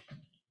cultivate.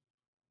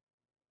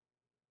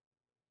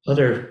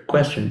 Other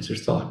questions or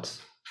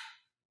thoughts?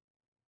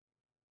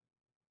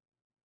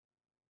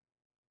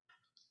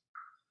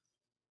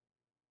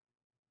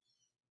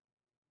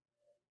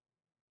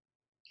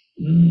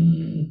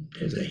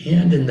 There's a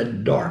hand in the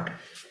dark.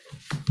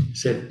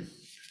 Said,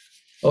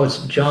 oh, it's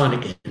John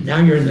again. Now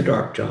you're in the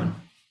dark, John.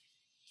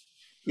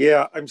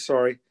 Yeah, I'm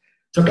sorry.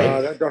 It's okay.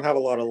 I don't have a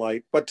lot of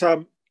light, but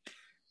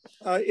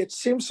it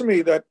seems to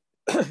me that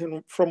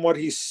from what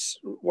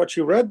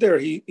you read there,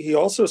 he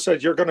also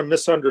said you're going to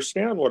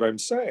misunderstand what I'm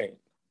saying.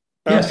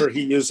 Yes. After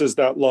he uses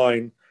that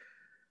line,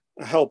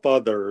 help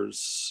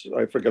others.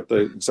 I forget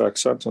the exact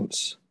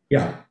sentence.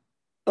 Yeah.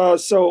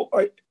 So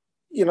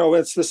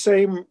it's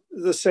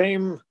the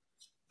same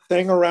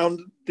thing around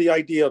the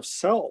idea of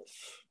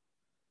self.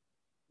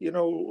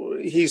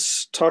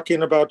 He's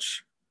talking about,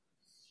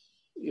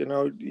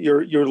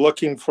 you're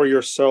looking for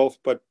yourself,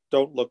 but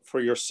don't look for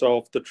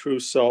yourself, the true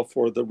self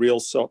or the real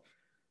self.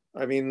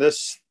 I mean,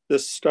 this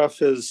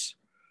stuff is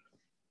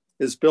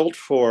built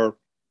for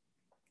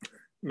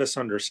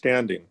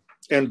misunderstanding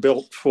and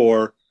built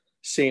for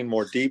seeing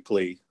more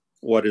deeply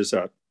what is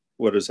at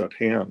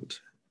hand.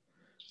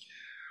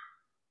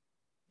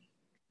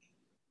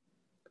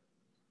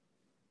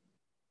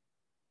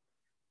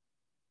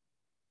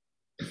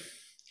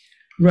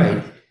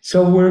 Right.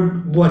 So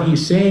what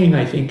he's saying,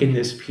 I think, in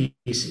this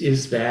piece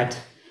is that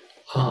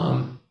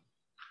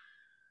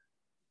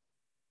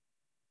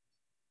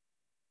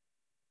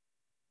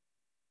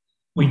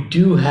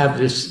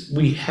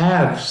we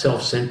have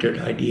self-centered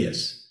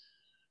ideas.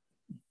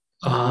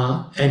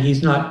 And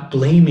he's not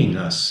blaming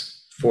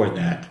us for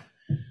that.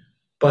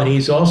 But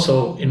he's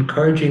also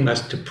encouraging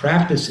us to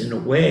practice in a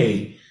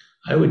way,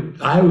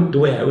 the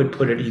way I would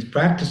put it, he's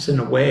practiced in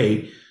a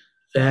way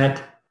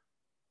that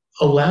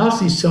allows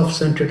these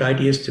self-centered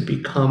ideas to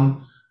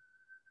become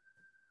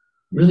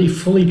really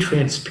fully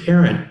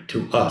transparent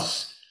to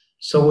us,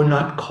 so we're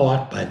not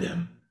caught by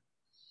them.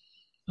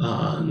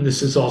 And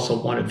this is also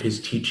one of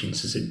his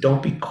teachings: is that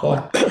don't be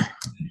caught.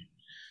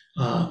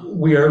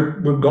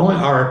 We're going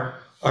our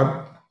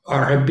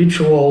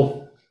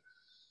habitual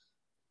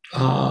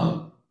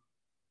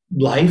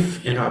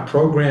life and our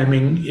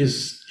programming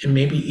is, and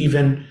maybe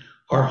even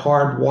our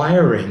hard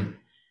wiring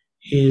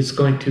is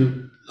going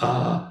to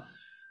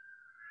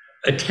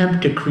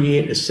attempt to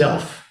create a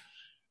self.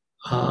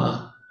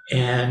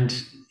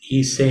 And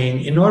he's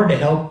saying, in order to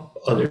help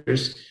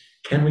others,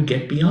 can we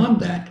get beyond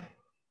that?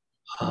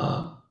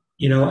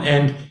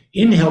 And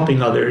in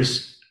helping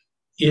others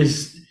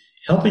is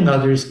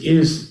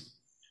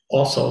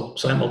also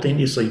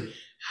simultaneously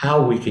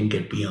how we can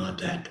get beyond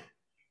that.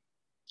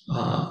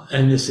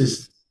 And this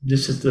is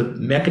the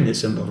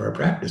mechanism of our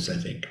practice, I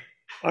think.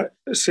 I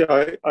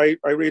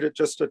read it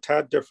just a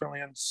tad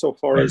differently, and so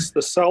far Right. as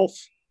the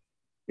self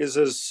is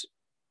as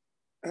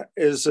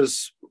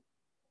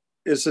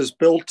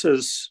built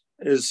as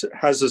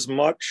has as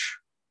much,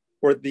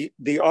 or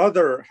the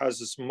other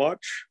has as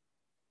much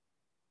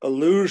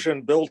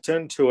illusion built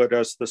into it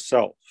as the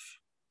self,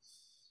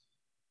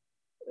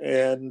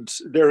 and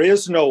there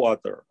is no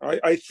other.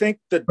 I think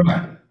that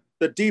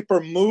the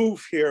deeper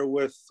move here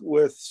with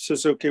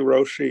Suzuki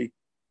Roshi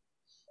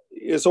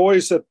is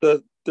always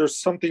that there's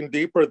something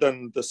deeper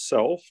than the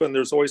self, and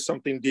there's always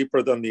something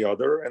deeper than the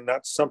other, and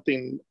that's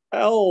something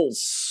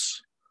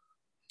else.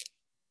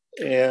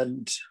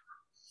 And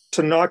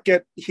to not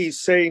get, he's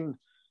saying,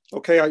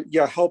 okay,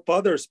 help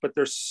others, but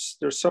there's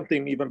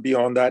something even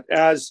beyond that.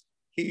 As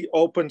he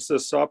opens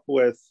this up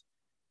with,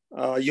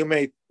 you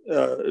may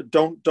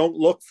don't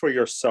look for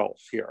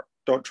yourself here.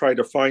 Don't try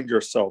to find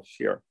yourself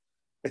here.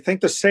 I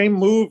think the same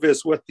move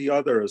is with the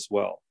other as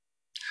well.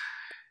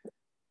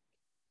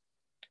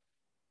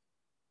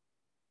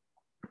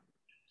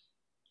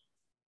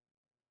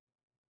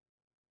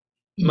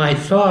 My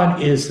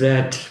thought is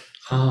that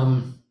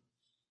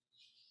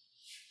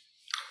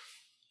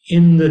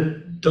in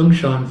the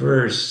Dongshan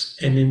verse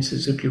and in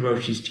Suzuki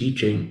Roshi's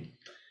teaching,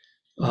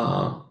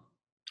 and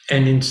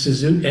in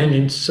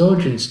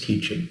Sojin's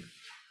teaching,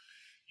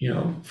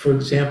 for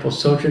example,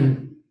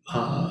 Sojin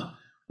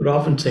would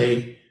often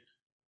say,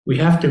 we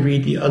have to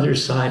read the other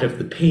side of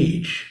the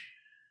page.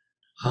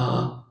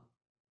 So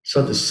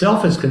the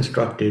self is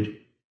constructed,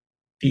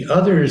 the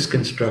other is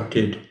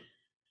constructed,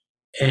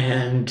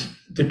 and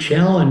the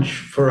challenge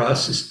for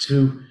us is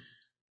to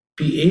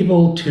be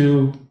able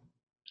to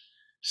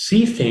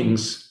see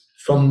things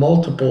from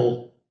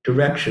multiple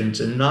directions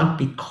and not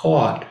be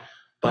caught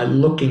by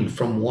looking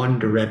from one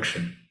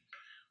direction.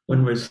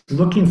 When we're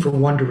looking for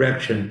one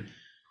direction,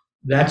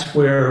 that's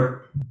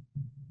where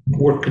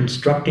we're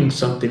constructing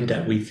something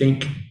that we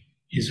think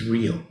is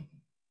real.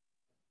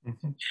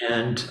 Mhm.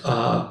 And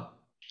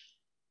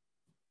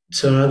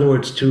so in other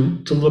words,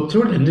 to look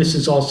through it, and this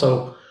is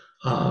also,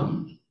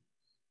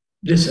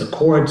 this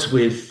accords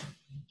with,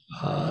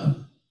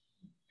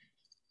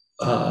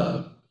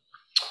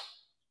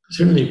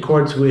 certainly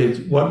accords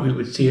with what we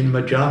would see in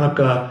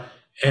Madhyamaka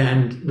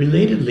and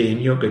relatedly in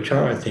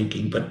Yogacara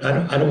thinking, but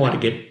I don't want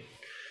to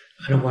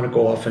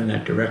go off in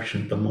that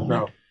direction at the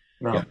moment.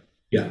 No.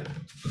 Yeah.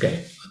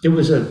 Okay. There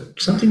was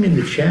something in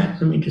the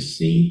chat. Let me just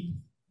see.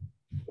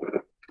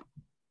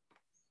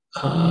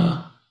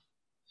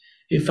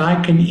 If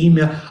I can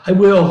email, I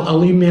will.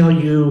 I'll email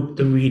you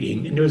the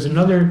reading. And there's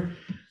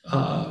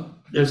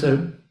there's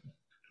a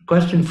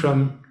question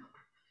from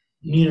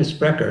Nina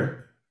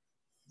Sprecher.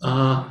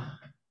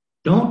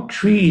 Don't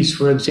trees,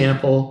 for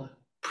example,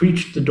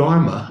 preach the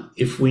Dharma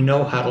if we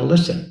know how to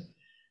listen?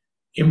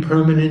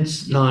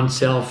 Impermanence,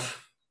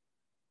 non-self,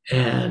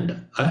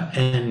 and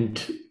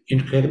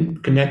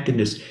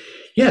interconnectedness.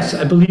 Yes,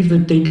 I believe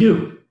that they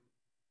do.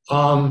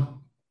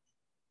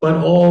 But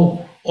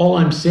all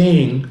I'm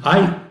saying,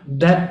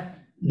 that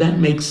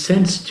makes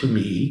sense to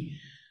me.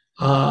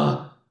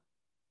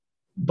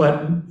 But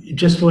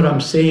just what I'm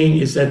saying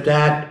is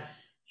that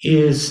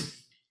is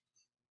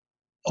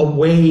a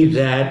way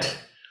that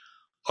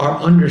our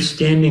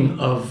understanding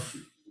of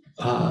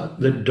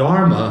the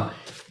Dharma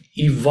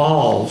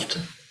evolved.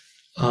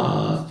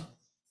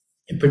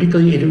 And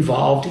particularly, it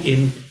evolved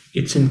in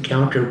its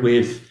encounter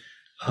with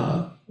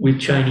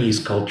Chinese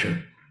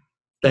culture.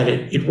 That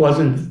it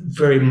wasn't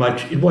very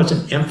much, it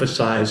wasn't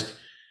emphasized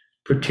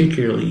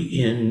particularly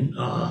in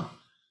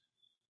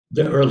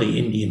the early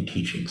Indian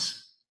teachings.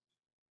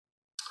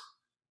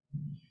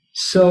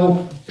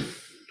 So,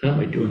 how am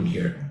I doing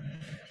here?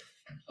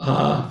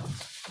 I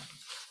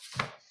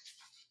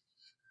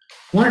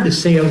wanted to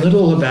say a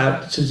little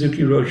about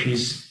Suzuki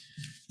Roshi's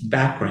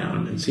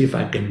background and see if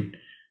I can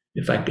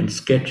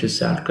sketch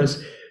this out,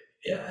 because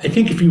I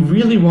think if you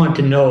really want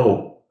to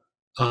know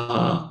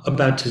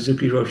about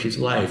Suzuki Roshi's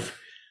life,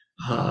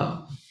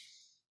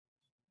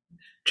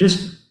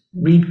 just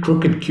read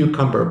Crooked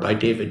Cucumber by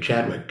David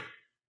Chadwick.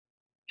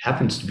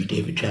 Happens to be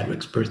David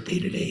Chadwick's birthday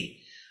today.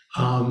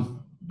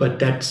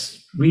 But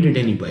read it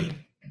anyway.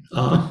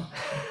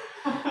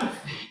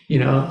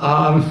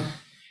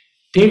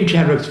 David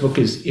Chadwick's book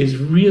is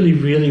really,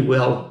 really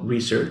well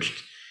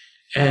researched.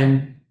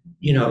 And,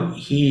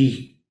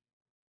 he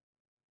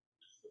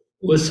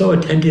was so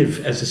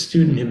attentive as a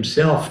student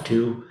himself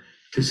to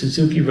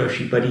Suzuki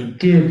Roshi, but he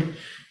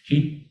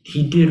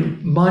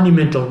did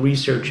monumental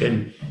research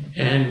and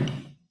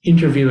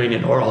interviewing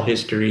and oral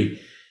history,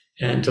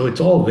 and so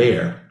it's all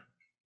there.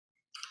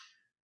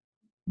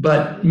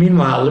 But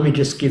meanwhile, let me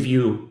just give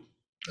you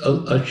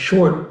a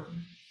short,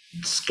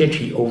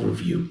 sketchy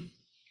overview.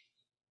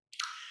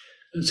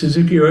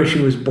 Suzuki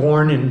Roshi was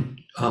born in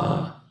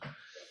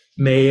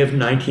May of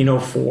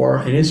 1904,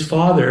 and his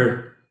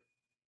father,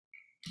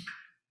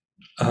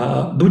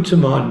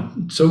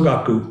 Butsumon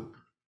Sogaku,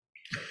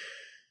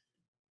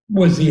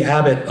 was the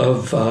abbot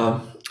of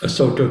a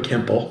Soto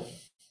temple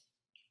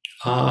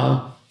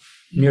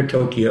near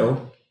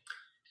Tokyo,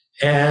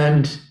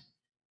 and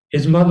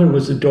his mother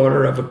was the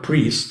daughter of a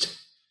priest,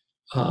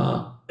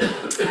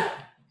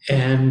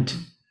 and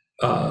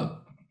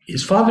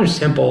his father's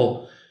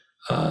temple,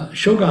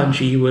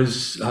 Shoganji,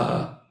 was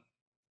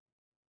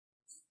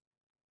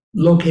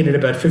located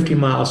about 50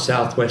 miles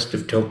southwest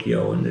of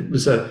Tokyo, and it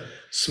was a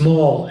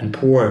small and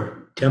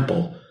poor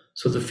temple,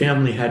 so the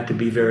family had to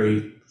be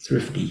very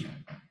thrifty.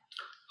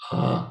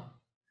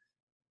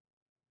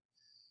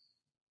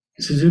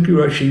 Suzuki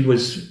Roshi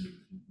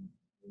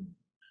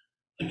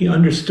he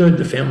understood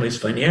the family's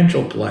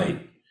financial plight,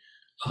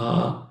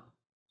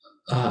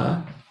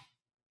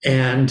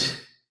 and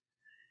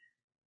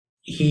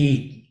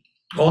he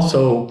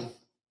also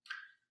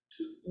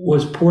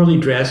was poorly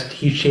dressed.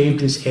 He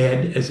shaved his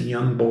head as a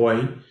young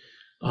boy,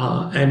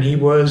 and he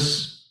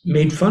was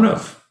made fun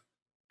of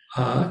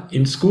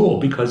in school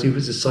because he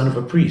was the son of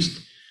a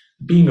priest.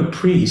 Being a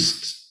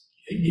priest,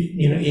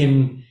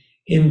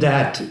 in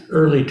that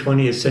early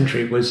 20th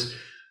century was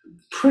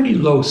pretty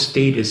low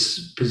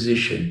status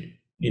position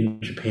in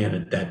Japan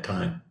at that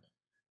time.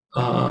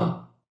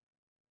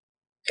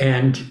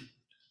 And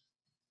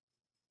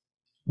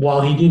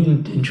while he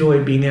didn't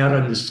enjoy being out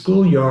on the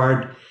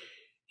schoolyard,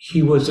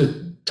 he was a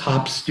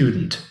top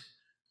student.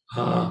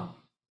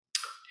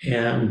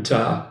 And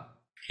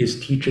his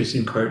teachers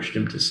encouraged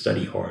him to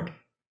study hard.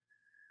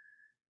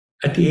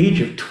 At the age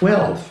of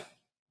 12,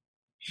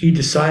 he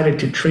decided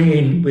to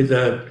train with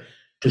a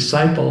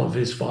disciple of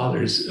his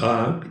father's,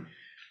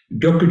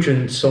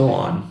 Gyokujin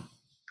Soan.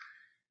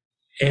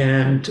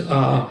 And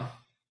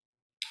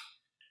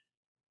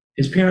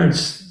his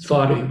parents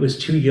thought he was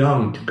too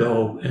young to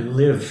go and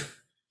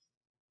live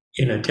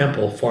in a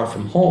temple far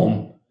from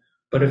home,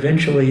 but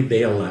eventually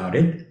they allowed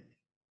it.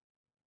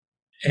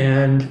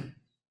 And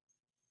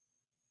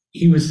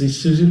the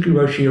Suzuki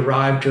Roshi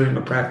arrived during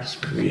a practice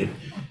period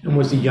and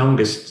was the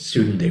youngest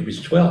student. He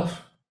was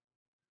 12.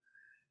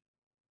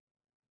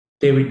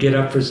 They would get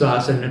up for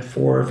zazen at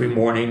 4 every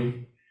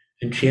morning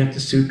and chant the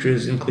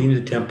sutras and clean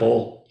the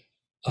temple.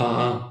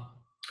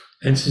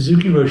 And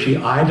Suzuki Roshi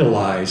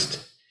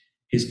idolized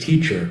his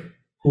teacher,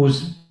 who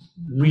was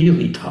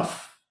really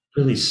tough,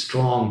 really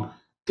strong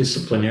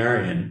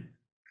disciplinarian.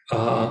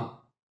 I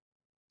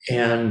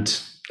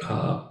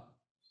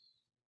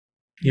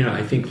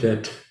think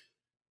that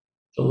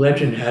the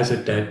legend has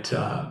it that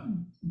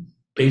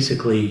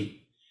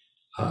basically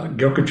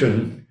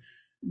Gyokujin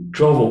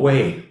drove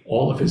away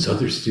all of his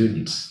other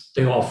students.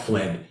 They all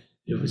fled.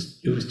 It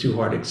was too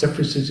hard, except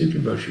for Suzuki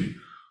Roshi,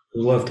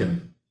 who loved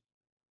him.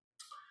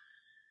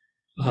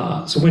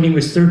 So when he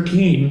was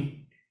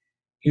 13,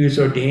 he was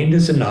ordained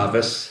as a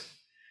novice,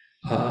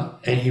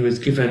 and he was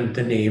given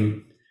the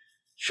name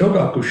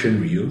Shogaku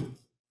Shinryu.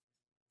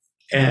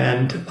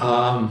 And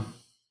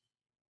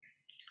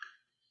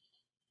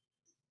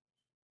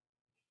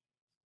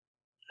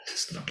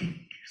just looking.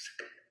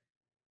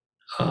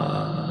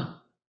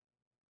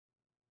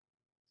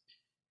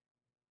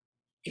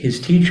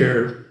 His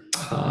teacher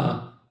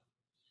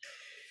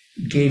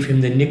gave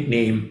him the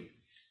nickname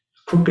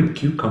Crooked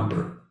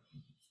Cucumber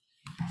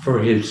for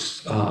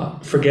his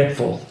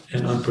forgetful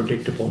and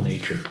unpredictable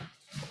nature.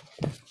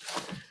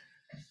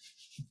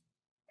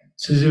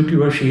 Suzuki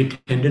Roshi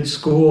attended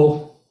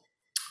school,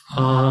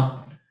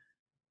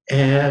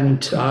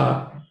 and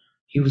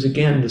he was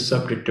again the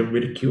subject of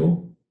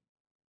ridicule,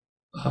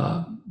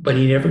 but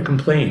he never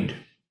complained.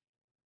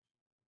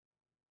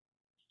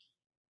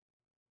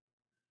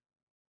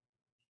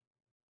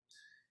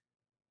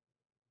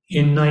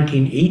 In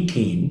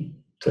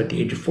 1918, so at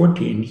the age of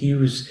 14,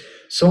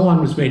 Soan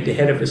was made the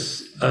head of a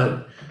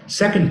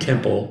second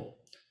temple,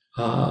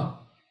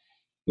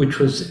 which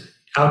was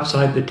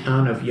outside the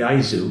town of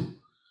Yaizu,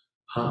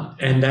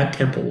 and that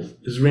temple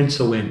is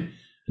Rinso-in,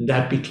 and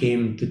that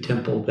became the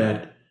temple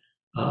that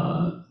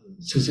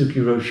Suzuki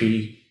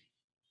Roshi,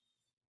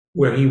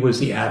 where he was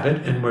the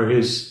abbot, and where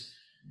his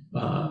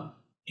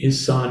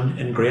son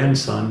and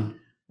grandson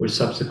were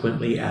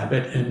subsequently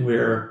abbot, and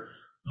where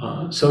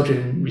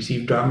Sojin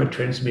received Dharma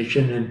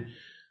transmission, and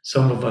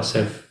some of us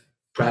have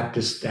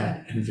practiced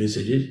that and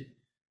visited.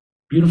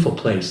 Beautiful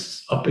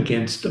place up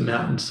against a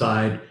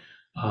mountainside,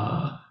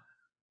 up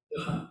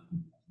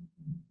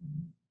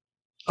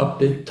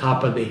the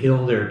top of the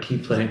hill there are tea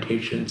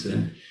plantations,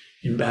 and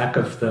in back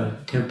of the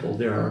temple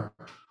there are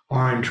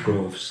orange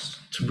groves.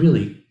 It's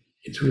really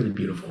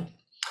beautiful.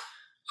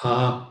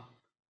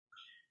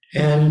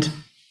 And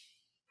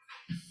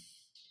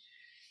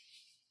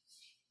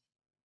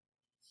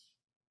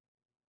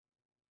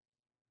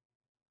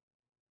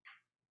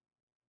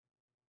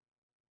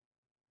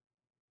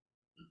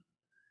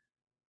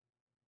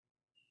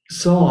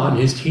Soan,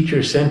 his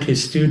teacher, sent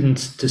his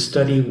students to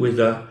study with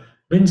a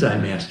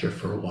Rinzai master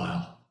for a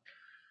while.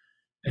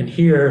 And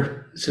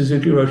here,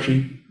 Suzuki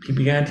Roshi, he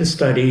began to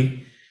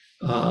study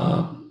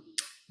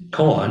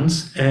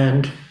koans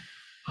and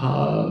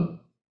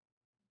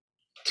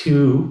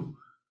to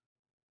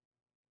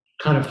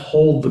kind of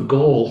hold the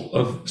goal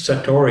of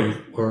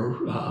Satori or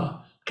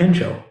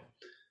Kensho.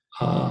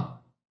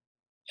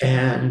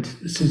 And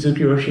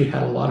Suzuki Roshi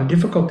had a lot of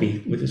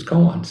difficulty with his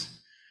koans.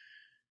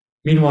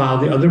 Meanwhile,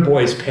 the other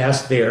boys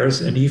passed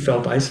theirs, and he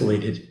felt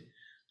isolated.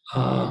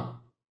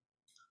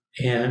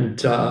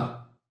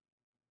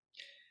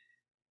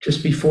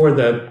 Just before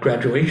the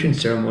graduation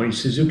ceremony,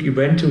 Suzuki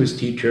went to his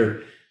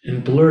teacher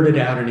and blurted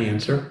out an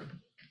answer.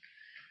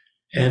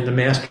 And the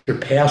master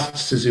passed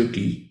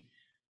Suzuki,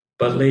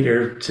 but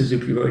later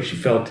Suzuki Roshi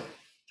felt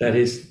that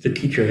the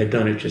teacher had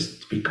done it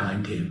just to be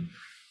kind to him.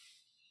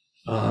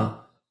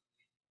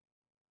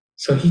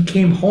 So he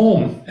came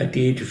home at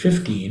the age of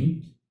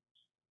 15.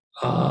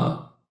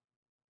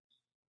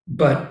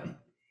 But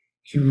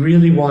he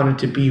really wanted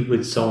to be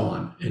with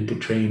Soan and to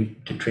train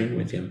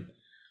with him.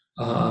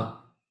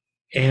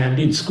 And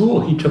in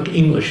school, he took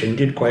English and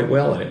did quite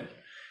well at it.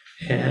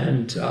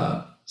 And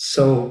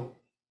so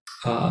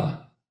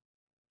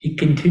he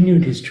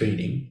continued his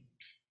training.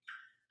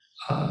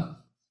 I'm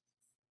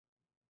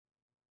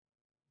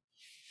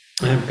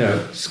going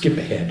to skip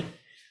ahead.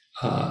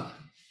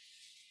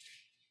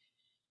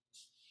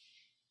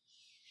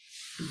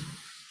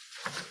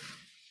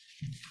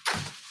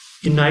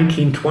 In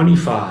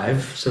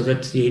 1925, so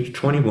that's the age of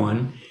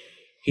 21,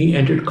 he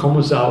entered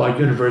Komazawa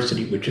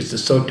University, which is the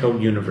Soto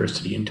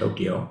University in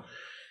Tokyo.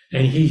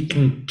 And he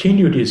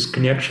continued his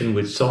connection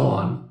with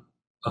Soan,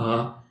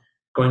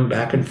 going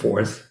back and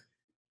forth.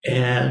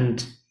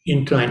 And in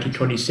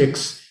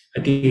 1926,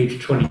 at the age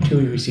of 22,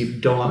 he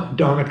received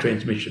Dharma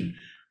transmission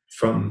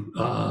from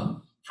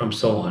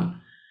Soan.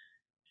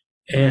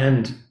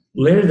 And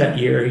later that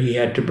year, he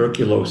had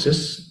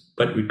tuberculosis,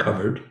 but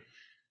recovered.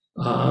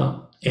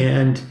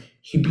 And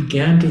he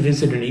began to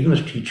visit an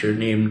English teacher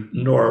named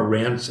Nora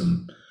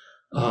Ransom,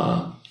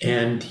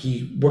 and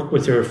he worked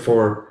with her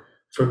for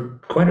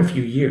quite a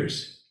few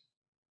years.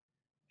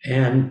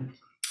 And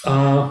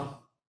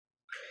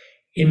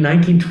in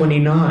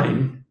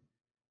 1929,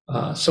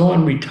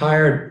 Soen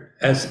retired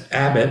as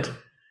abbot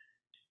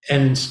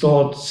and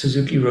installed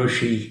Suzuki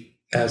Roshi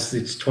as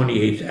its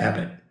 28th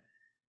abbot.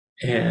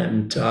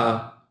 And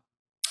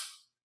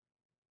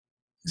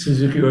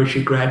Suzuki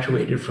Roshi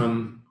graduated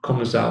from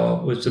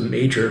Komazawa, was a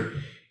major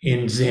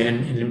in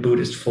Zen and in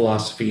Buddhist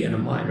philosophy and a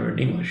minor in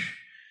English.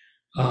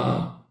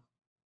 And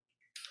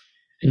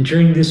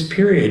during this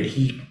period,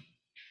 he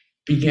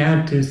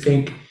began to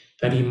think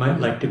that he might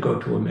like to go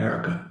to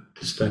America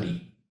to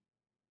study.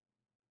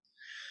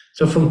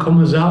 So from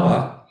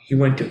Komazawa, he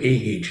went to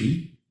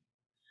Eiheiji,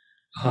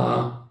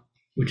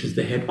 which is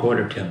the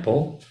headquarter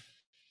temple,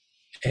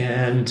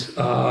 and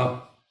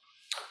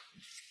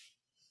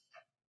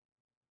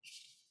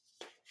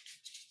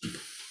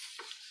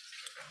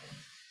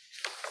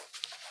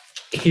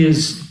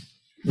his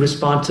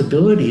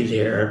responsibility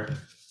there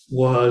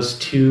was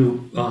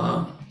to,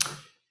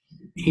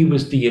 he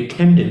was the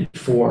attendant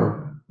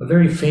for a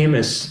very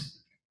famous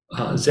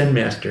Zen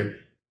master,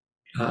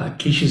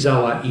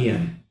 Kishizawa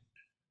Ien,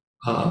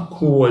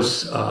 who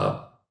was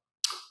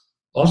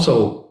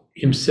also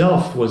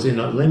himself was in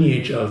a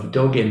lineage of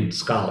Dogen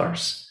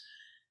scholars.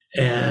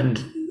 And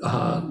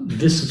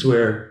this is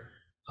where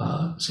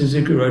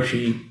Suzuki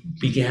Roshi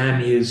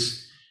began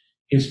his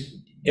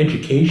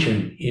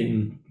education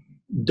in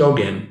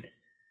Dogen.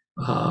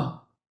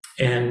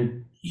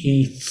 And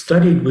he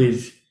studied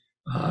with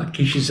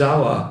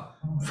Kishizawa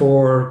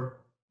for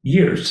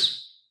years.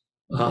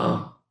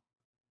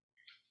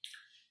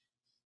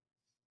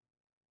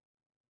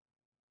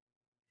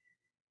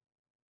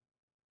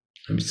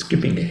 I'm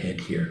skipping ahead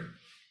here.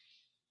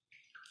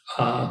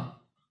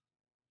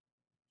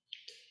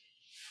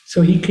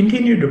 So he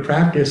continued to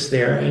practice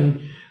there,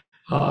 and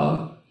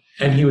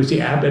he was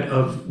the abbot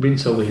of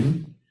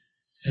Rinso-in,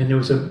 and there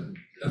was a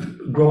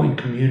growing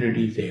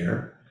community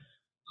there.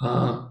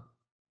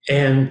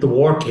 And the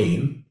war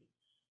came.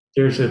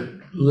 There's a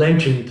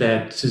legend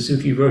that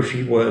Suzuki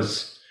Roshi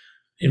was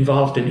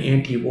involved in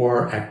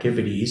anti-war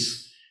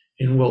activities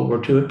in World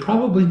War II.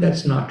 Probably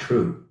that's not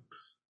true.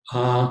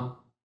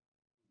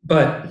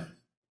 But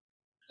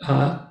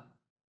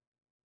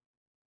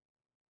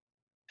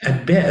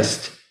at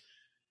best,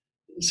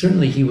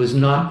 certainly he was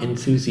not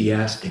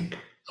enthusiastic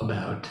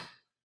about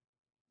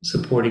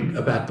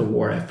the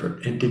war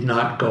effort, and did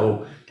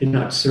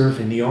not serve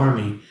in the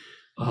army.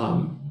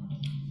 And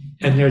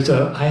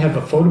I have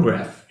a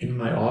photograph in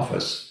my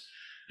office.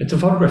 It's a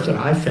photograph that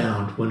I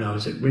found when I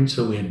was at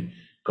Rinso-in,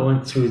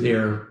 going through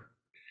their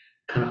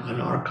kind of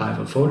an archive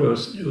of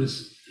photos.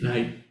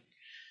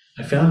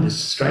 I found this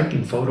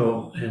striking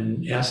photo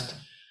and asked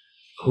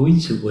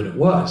Hoitsu what it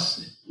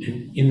was.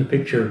 And in the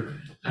picture,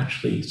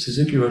 actually,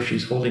 Suzuki Roshi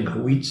is holding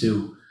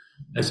Hoitsu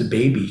as a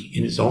baby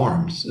in his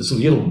arms, as a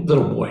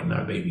little boy,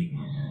 not a baby.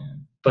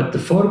 But the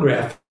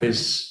photograph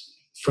is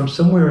from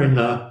somewhere in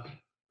the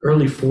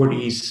early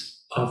 40s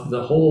of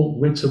the whole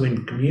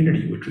Rinso-in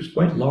community, which was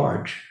quite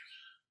large.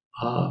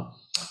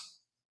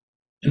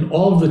 And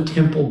all of the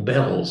temple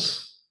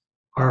bells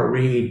are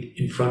arrayed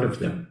in front of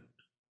them.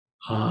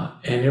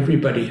 And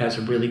everybody has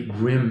a really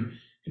grim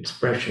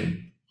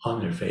expression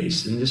on their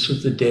face. And this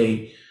was the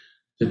day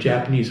the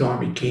Japanese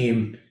army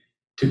came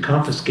to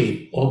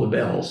confiscate all the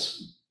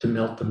bells, to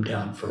melt them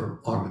down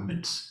for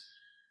armaments.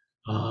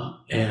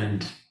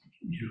 And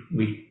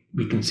we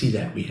can see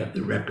that. We have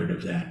the record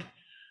of that.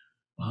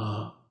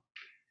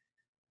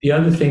 The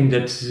other thing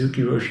that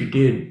Suzuki Roshi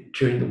did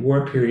during the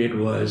war period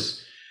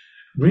was,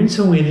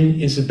 Rinso-in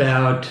is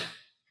about,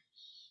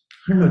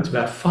 it's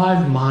about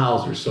 5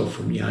 miles or so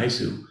from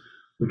Yaizu,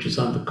 which is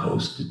on the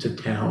coast. It's a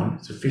town,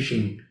 it's a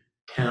fishing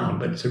town,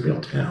 but it's a real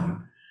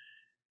town.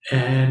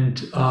 And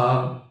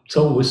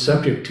so it was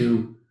subject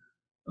to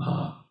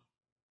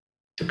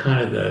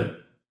kind of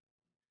the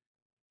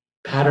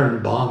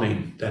pattern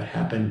bombing that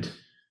happened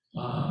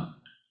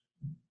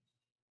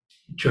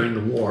during the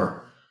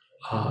war.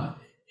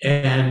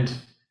 And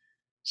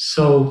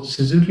so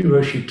Suzuki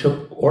Roshi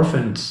took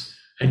orphans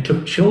and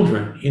took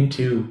children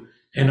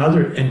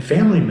and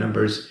family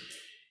members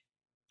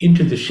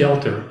into the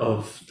shelter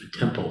of the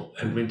temple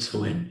at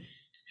Rinso-in.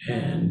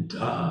 And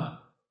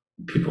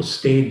people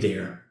stayed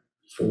there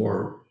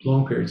for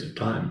long periods of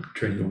time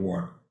during the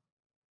war.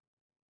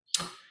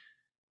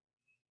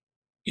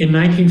 In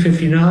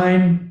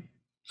 1959,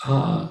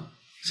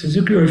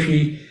 Suzuki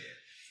Roshi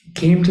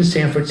came to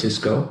San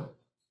Francisco,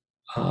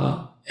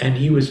 and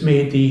he was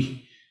made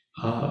the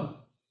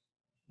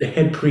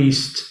head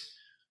priest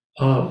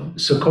of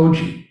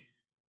Sokoji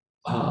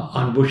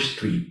on Bush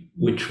Street,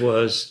 which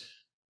was,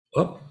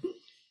 I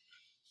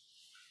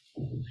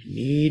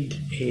need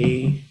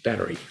a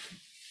battery.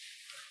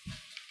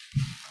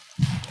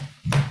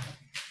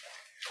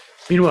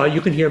 Meanwhile,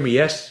 you can hear me,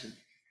 yes?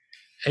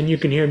 And you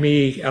can hear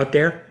me out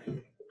there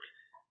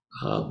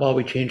while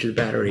we change the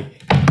battery.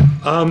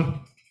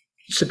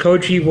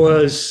 Sokoji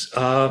was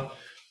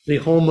the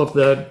home of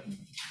the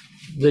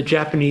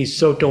Japanese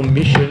Soto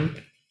mission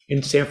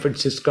in San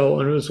Francisco,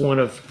 and it was one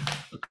of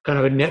kind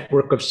of a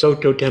network of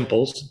Soto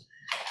temples.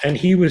 And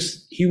he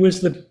was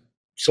the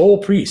sole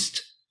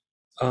priest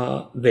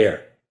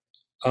there.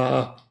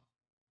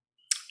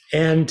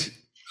 And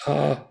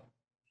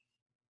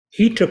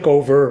he took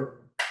over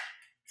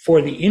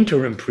for the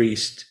interim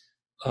priest,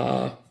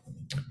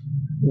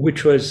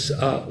 which was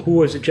who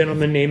was a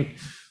gentleman named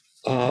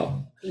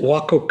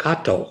Wako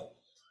Kato.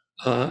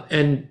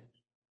 And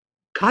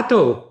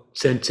Kato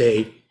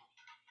Sensei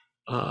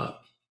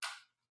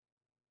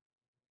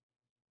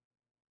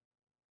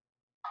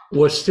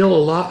was still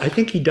alive. I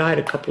think he died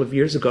a couple of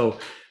years ago,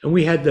 and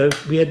we had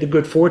the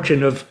good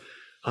fortune of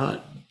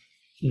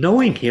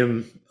knowing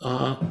him.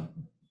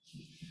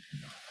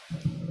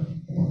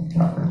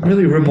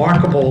 Really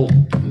remarkable,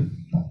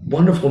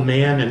 wonderful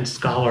man and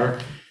scholar,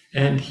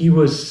 and he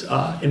was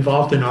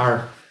involved in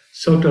our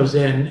Soto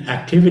Zen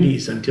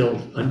activities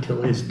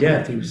until his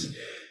death. He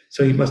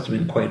must have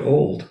been quite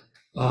old,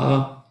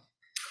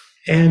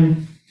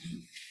 and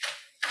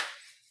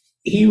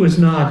he was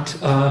not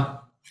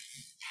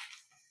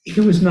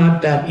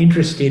that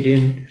interested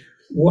in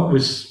what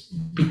was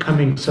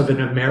becoming sort of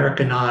an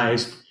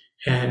Americanized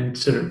and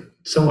sort of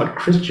somewhat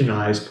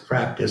Christianized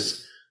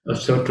practice of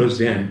Soto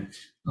Zen.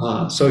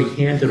 So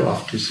he handed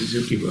off to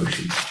Suzuki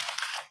Roshi.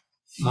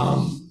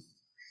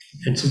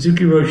 And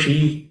Suzuki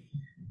Roshi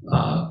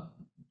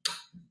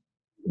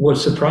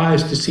was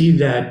surprised to see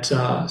that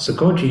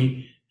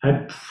Sokoji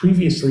had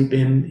previously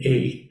been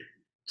a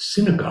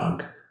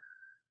synagogue.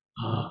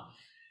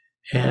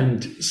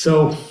 And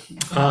so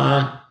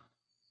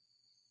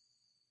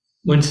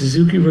when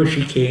Suzuki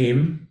Roshi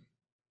came,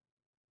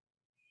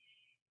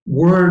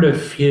 word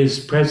of his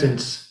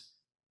presence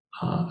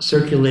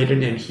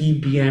circulated, and he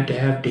began to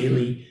have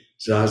daily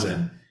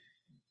zazen.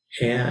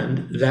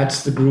 And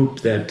that's the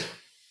group that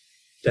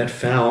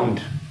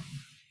founded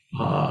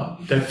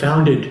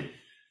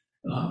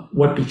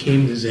what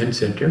became the Zen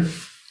Center.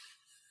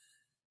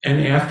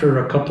 And after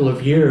a couple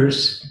of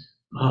years,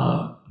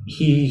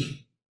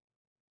 he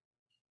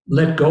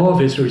let go of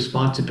his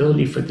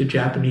responsibility for the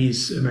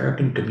Japanese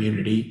American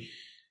community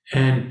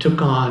and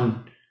took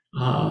on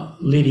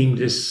leading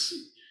this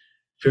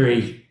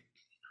very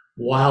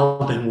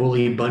wild and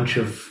woolly bunch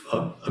of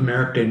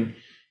American,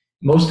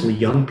 mostly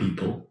young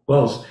people.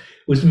 Well, it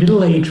was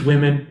middle-aged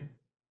women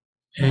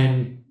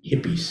and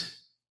hippies.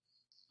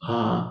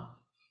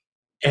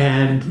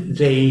 And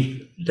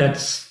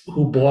that's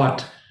who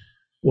bought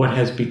what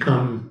has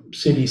become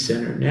City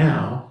Center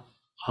now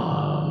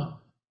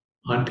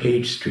on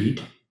Page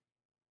Street.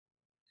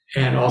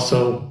 And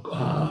also,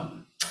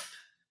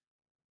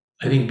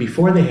 I think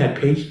before they had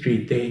Page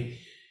Street,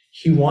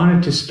 he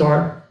wanted to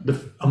start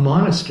a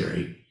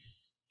monastery.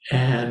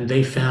 And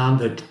they found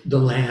that the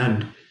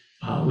land,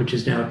 which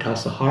is now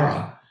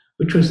Tassajara,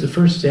 which was the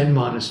first Zen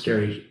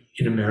monastery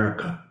in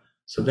America.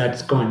 So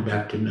that's going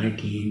back to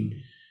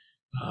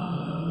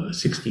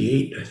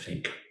 1968, I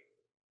think.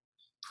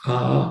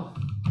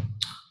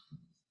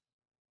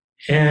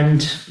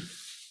 And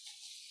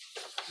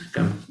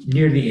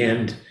near the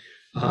end,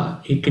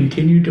 he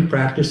continued to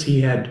practice.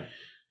 He had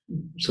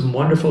some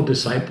wonderful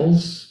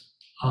disciples,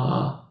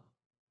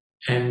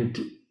 and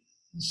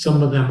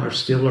some of them are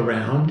still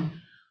around.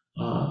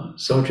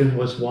 Sojun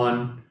was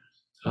one,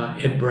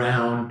 Ed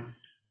Brown,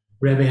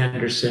 Reb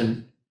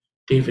Anderson,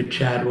 David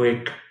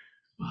Chadwick,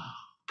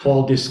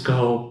 Paul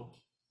Disco,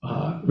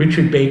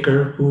 Richard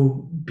Baker,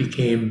 who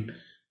became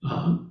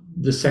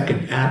the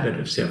second abbot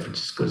of San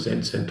Francisco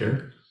Zen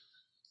Center.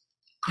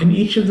 And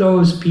each of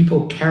those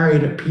people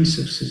carried a piece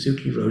of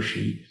Suzuki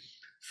Roshi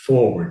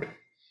forward.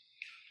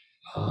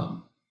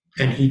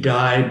 And he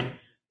died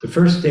the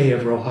first day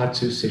of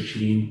Rohatsu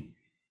Sesshin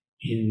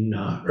in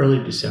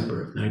early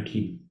December of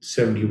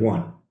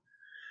 1971.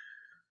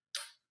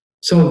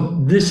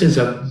 So this is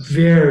a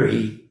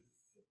very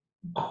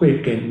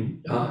quick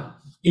and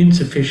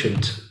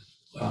insufficient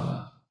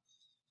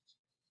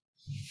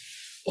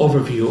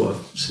overview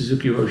of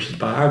Suzuki Roshi's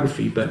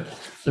biography, but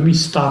let me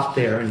stop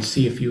there and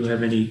see if you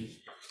have any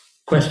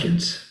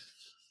questions.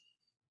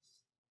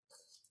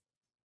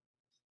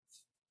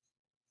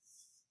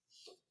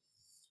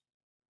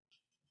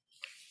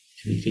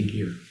 Anything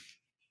here?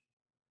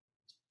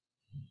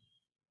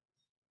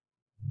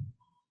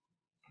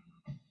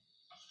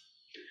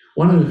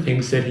 One of the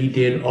things that he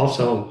did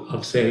also,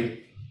 I'll say,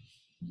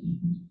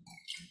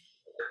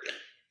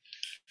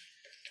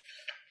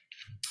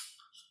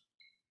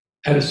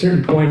 at a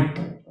certain point,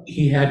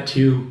 he had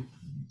to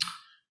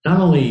not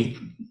only,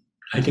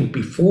 I think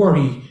before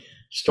he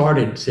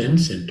started Zen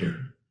Center,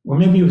 or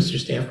maybe it was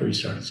just after he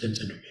started Zen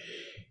Center,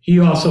 he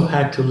also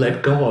had to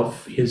let go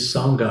of his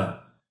Sangha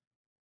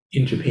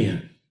in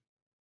Japan.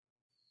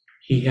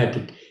 He had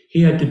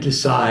to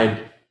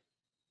decide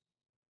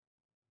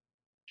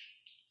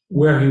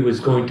where he was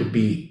going to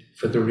be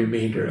for the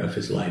remainder of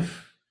his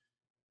life.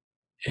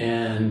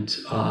 And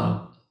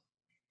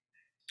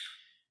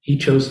he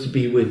chose to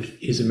be with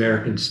his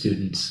American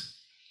students.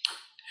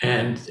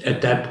 And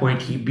at that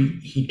point,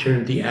 he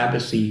turned the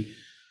abbacy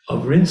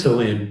of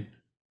Rinso-in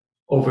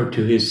over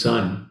to his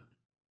son,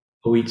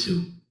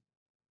 Oitsu.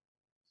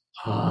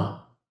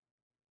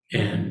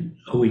 And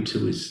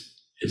Oitsu is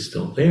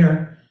still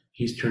there.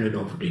 He's turned it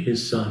over to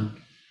his son.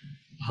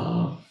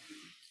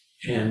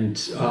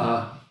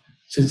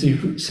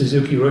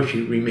 Suzuki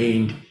Roshi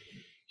remained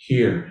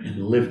here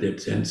and lived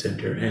at Zen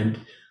Center, and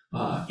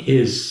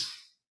his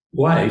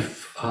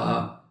wife,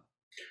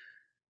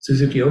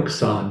 Suzuki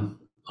Okusan,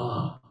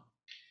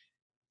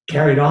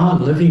 carried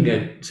on living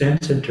at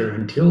Zen Center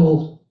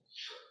until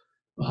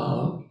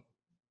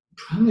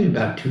probably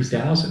about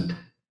 2000,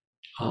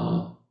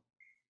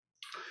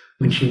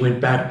 when she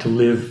went back to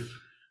live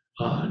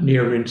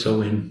near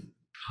Rinso,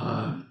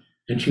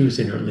 and she was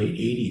in her late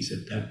 80s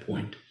at that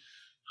point.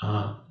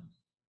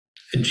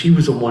 And she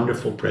was a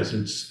wonderful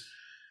presence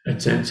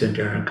at Zen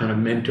Center, and a kind of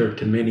mentor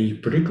to many,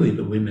 particularly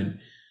the women.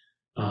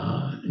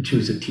 And she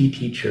was a tea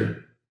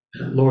teacher.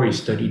 Lori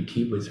studied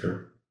tea with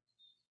her.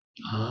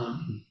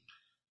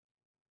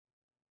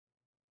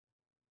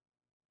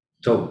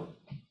 So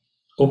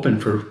open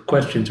for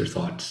questions or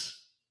thoughts.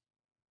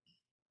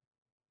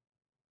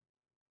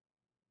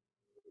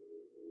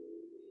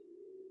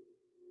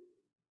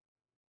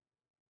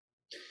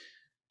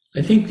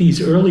 I think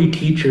these early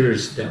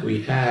teachers that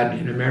we had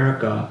in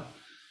America,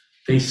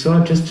 they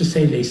saw, just to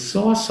say, they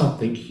saw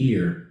something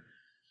here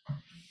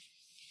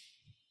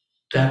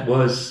that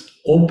was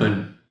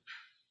open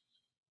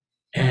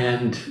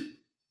and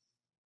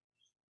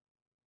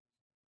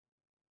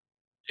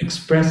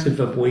expressive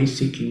of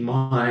way-seeking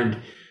mind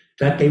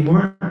that they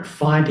weren't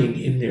finding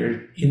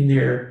in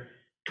their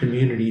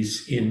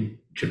communities in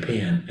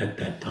Japan at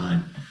that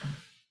time.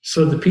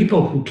 So the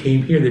people who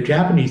came here, the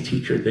Japanese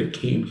teacher that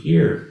came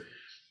here,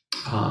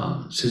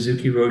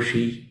 Suzuki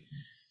Roshi,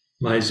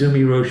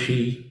 Maezumi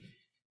Roshi,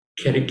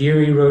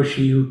 Katagiri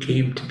Roshi, who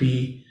came to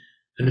be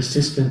an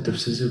assistant of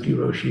Suzuki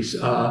Roshi's,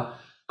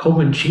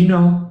 Koban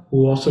Chino,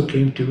 who also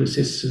came to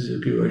assist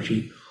Suzuki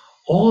Roshi.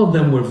 All of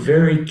them were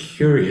very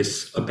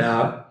curious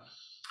about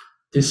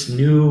this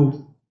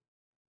new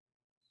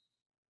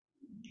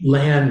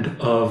land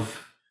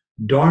of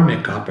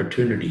dharmic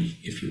opportunity,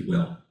 if you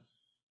will.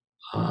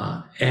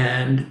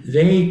 And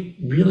they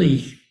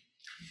really,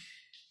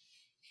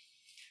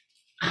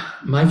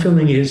 my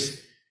feeling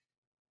is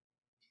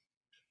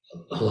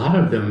a lot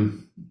of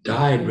them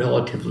died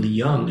relatively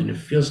young, and it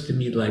feels to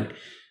me like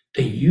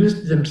they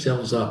used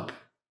themselves up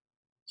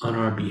on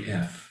our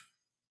behalf.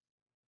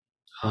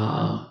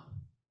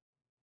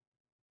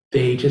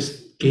 They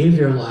just gave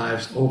their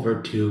lives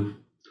over to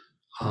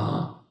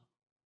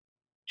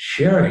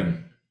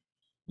sharing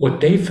what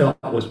they felt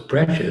was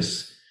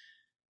precious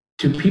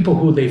to people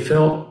who they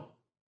felt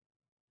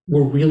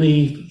were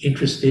really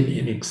interested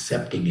in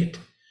accepting it,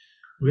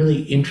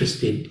 really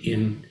interested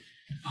in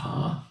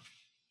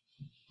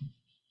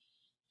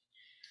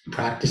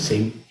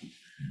practicing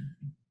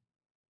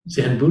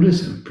Zen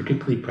Buddhism,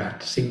 particularly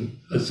practicing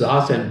a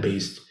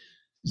Zazen-based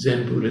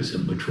Zen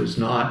Buddhism, which was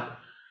not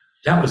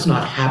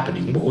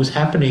happening. What was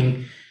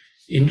happening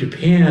in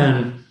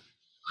Japan,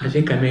 I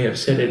think I may have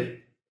said it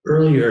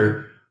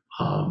earlier,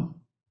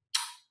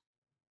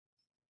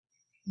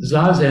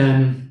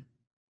 Zazen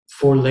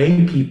for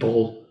lay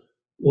people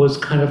was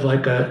kind of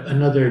like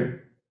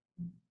another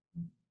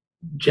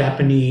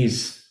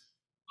Japanese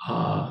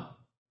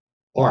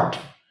art,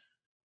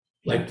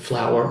 like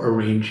flower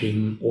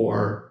arranging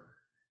or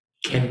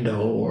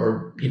kendo,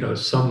 or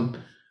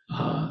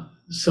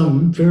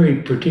some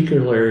very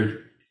particular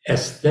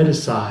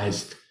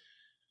aestheticized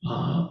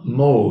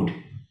mode.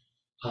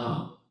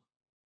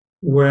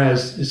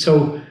 Whereas,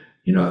 so,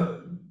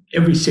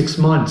 every 6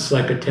 months,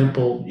 like a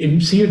temple, and you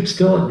see it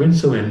still at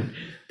Rinsoen,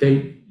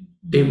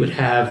 they would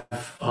have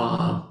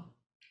a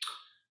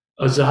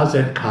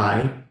Zazen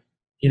Kai,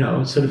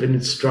 sort of an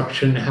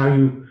instruction how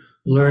you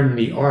learn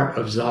the art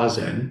of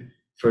Zazen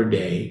for a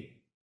day,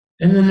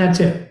 and then that's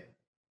it.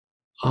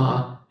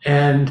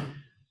 And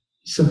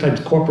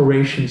sometimes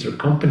corporations or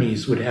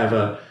companies would have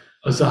a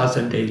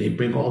Zazen day. They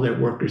bring all their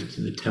workers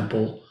to the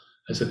temple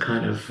as a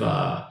kind of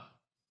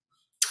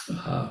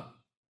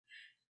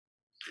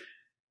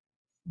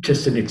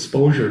just an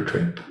exposure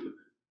trip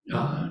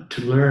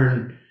to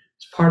learn.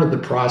 It's part of the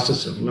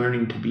process of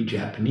learning to be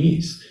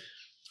Japanese.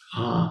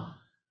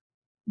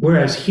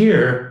 Whereas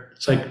here,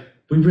 it's like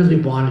we really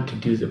wanted to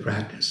do the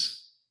practice.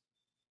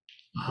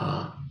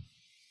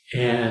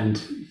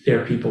 And there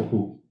are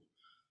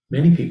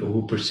many people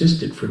who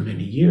persisted for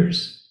many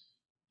years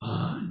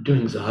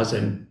doing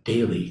Zazen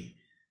daily,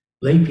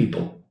 lay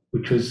people,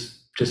 which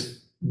was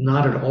just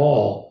not at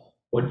all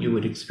what you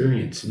would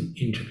experience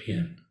in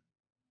Japan.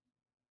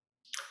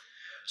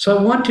 So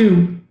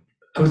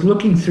I was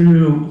looking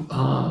through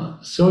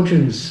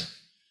Sojin's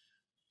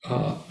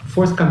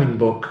forthcoming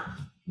book,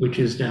 which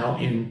is now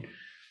in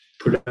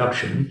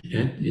production,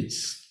 and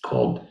it's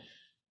called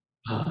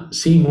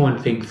Seeing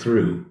One Thing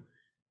Through.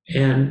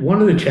 And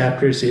one of the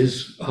chapters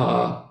is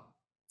a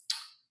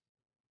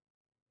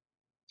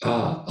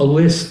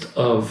list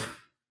of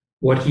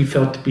what he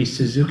felt to be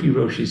Suzuki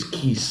Roshi's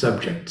key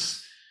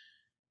subjects.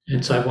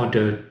 And so I want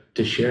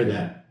to share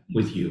that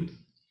with you.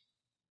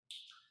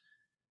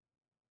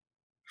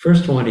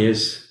 First one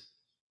is,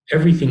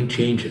 everything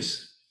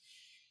changes.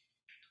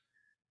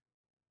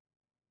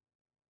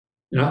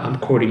 I'm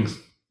quoting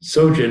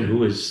Sojin,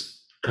 who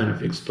is kind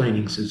of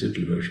explaining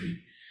Suzuki Roshi.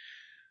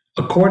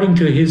 According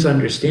to his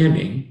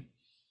understanding,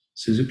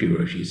 Suzuki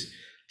Roshi's,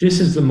 this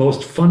is the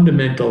most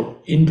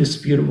fundamental,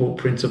 indisputable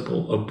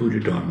principle of Buddha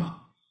Dharma.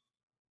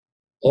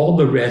 All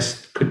the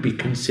rest could be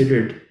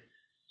considered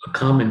a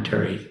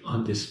commentary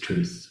on this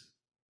truth.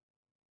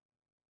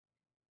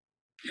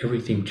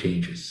 Everything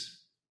changes,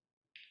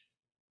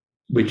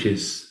 which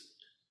is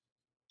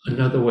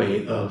another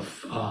way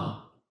of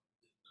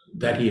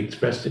that he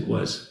expressed it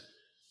was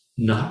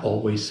not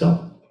always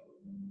so.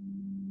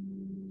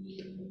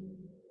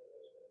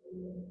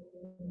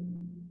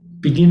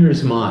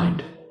 Beginner's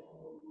mind.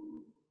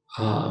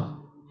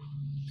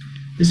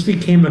 This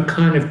became a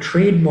kind of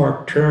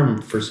trademark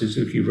term for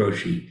Suzuki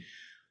Roshi,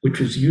 which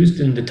was used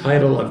in the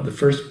title of the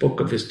first book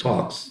of his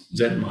talks,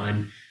 Zen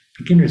Mind,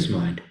 Beginner's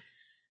Mind.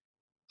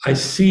 I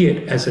see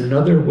it as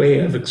another way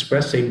of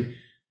expressing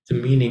the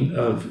meaning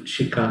of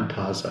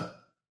shikantaza.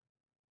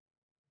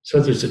 So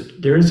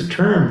there is a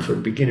term for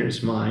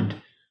beginner's mind.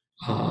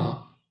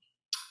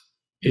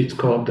 It's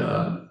called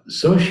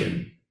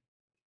soshin,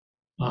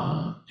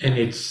 and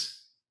it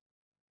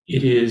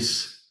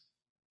is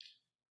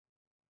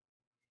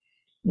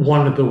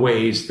one of the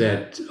ways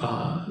that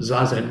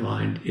Zazen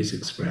mind is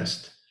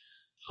expressed.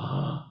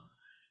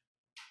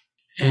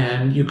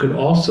 And you could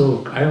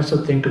also, I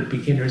also think of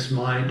beginner's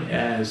mind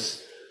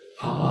as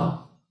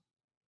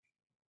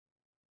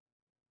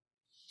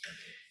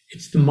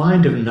it's the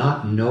mind of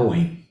not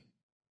knowing.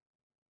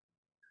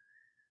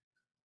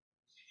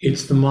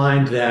 It's the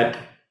mind that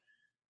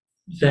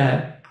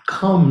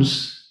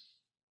comes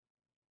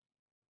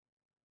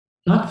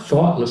not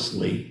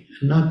thoughtlessly,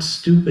 not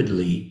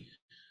stupidly,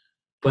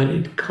 but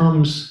it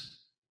comes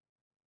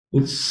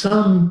with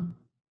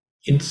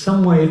in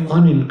some way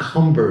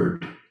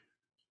unencumbered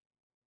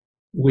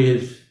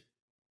with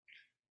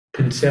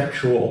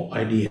conceptual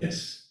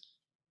ideas.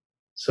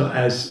 So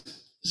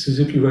as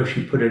Suzuki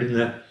Roshi put it,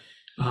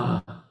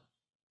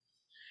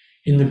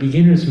 in the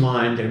beginner's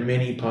mind, there are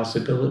many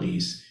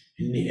possibilities.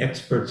 In the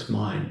expert's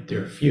mind,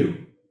 there are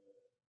few.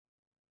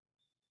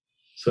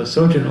 So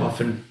Sojin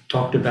often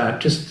talked about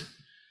just,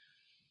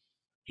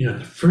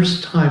 the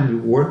first time you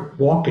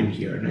walk in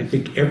here, and I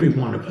think every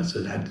one of us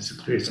has had this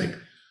experience, like,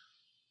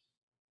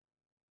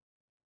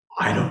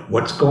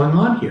 what's going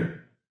on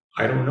here?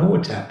 I don't know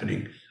what's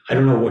happening. I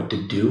don't know what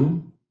to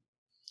do.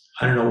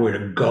 I don't know where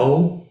to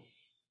go.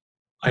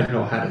 I don't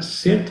know how to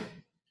sit.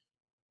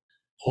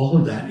 All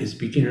of that is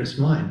beginner's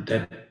mind.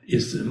 That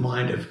is the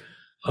mind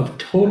of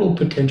total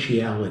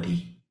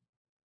potentiality.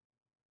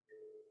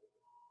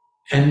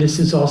 And this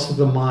is also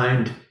the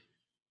mind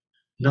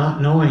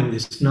not knowing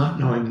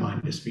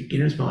mind, this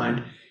beginner's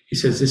mind. He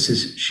says this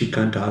is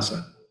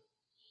shikantaza.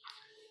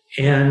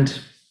 And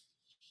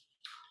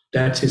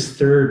that's his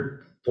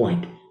third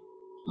point,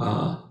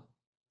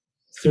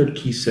 third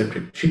key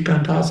subject,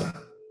 shikantaza.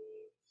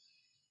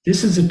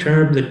 This is a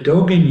term that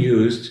Dogen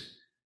used,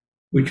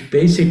 which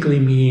basically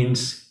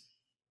means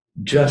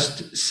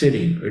just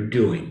sitting or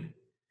doing.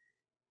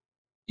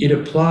 It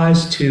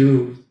applies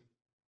to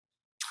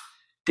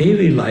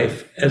daily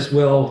life as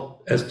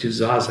well as to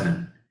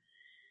Zazen.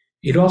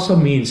 It also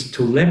means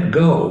to let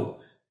go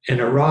and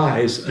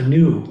arise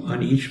anew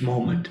on each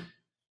moment,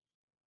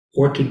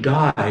 or to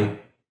die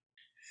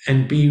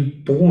and be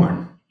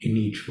born in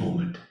each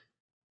moment.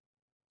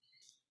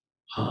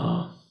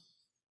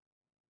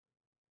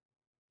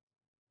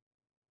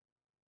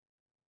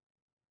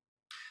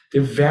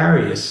 There are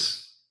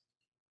various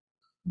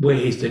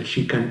ways that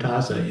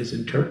shikantaza is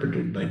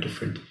interpreted by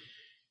different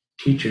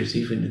teachers,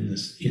 even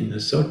in the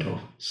Soto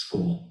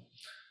school.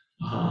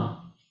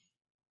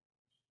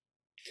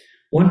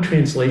 One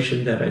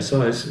translation that I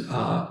saw is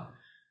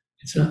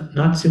it's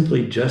not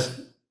simply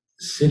just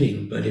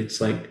sitting, but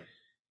it's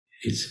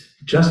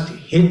just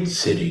hit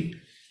sitting.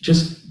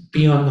 Just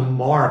be on the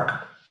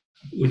mark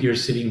with your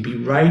sitting. Be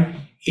right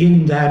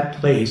in that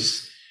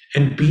place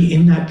and be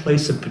in that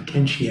place of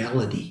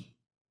potentiality.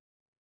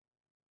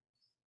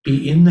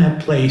 Be in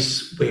that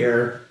place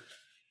where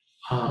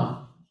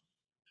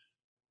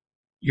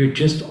you're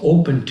just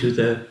open to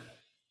the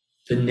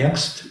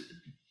next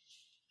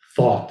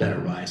thought that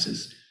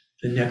arises,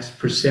 the next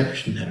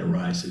perception that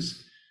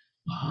arises,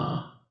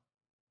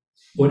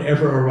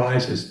 whatever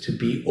arises, to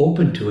be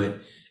open to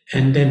it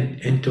and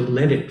to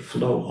let it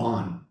flow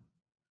on.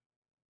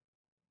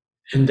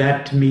 And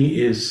that to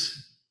me is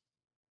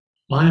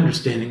my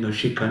understanding of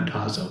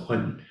shikantaza.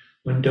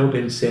 When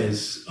Dogen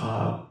says,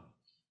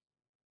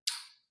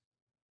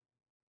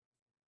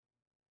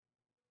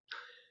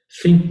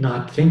 think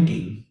not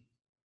thinking.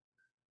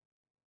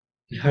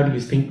 How do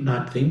you think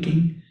not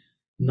thinking?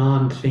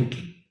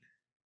 Non-thinking.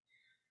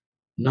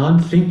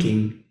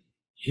 Non-thinking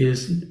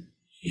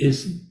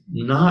is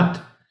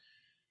not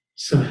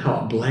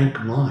somehow a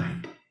blank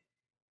mind.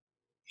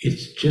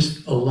 It's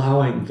just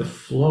allowing the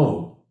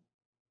flow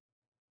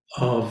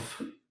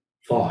of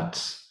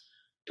thoughts,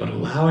 but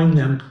allowing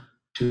them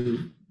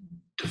to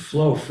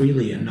flow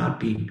freely and not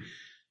being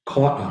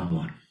caught on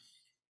one.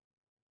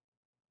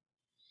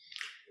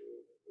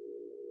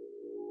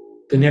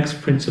 The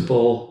next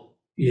principle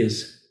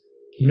is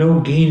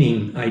no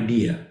gaining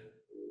idea.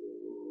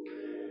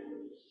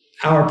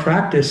 our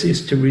practice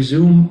is to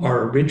resume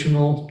our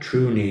original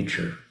true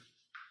nature.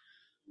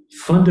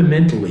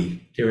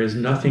 Fundamentally, there is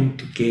nothing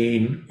to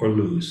gain or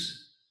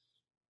lose.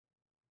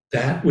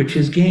 That which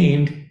is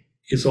gained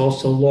is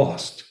also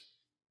lost,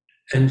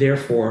 and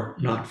therefore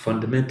not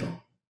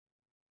fundamental.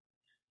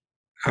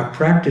 Our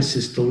practice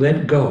is to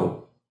let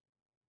go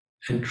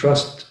and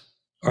trust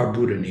our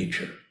Buddha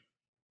nature.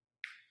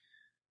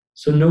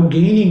 So no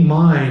gaining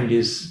mind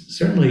is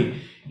certainly,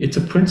 it's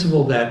a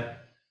principle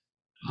that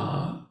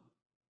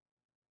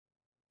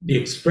the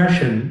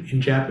expression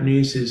in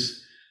Japanese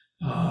is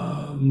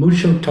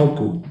musho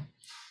toku.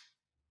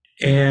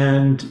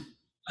 And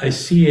I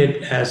see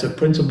it as a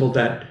principle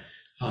that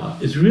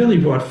is really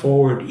brought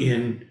forward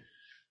in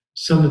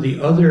some of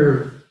the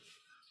other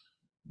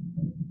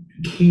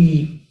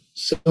key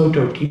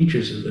Soto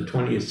teachers of the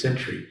 20th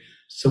century,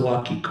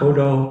 Sawaki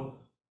Kodo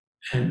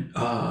and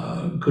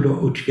Kudo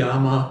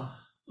Uchiyama,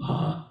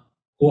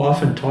 who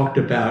often talked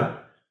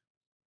about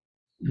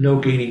no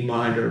gaining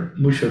mind or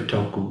musho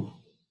toku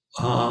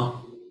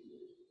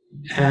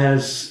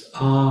as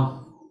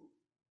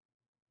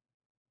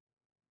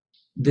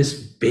this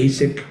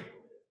basic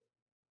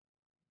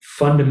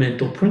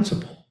fundamental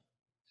principle.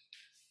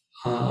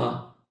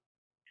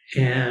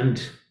 And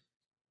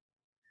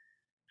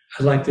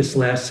I like this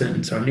last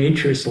sentence. Our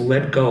nature is to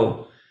let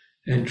go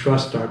and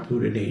trust our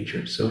Buddha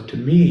nature. So to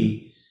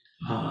me,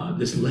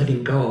 this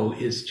letting go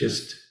is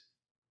just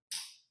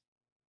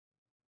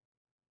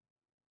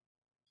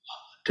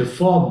to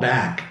fall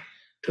back,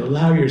 to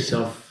allow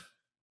yourself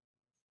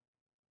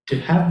to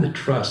have the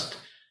trust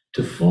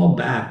to fall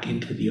back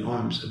into the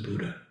arms of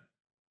Buddha.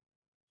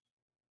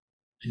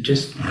 And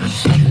just,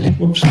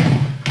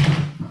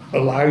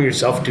 allow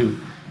yourself to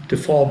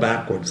fall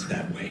backwards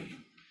that way.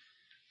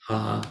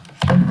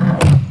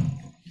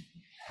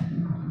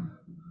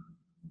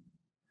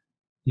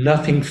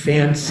 Nothing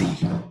fancy.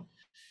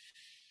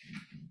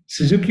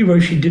 Suzuki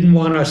Roshi didn't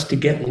want us to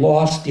get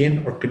lost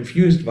in or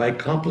confused by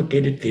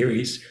complicated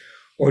theories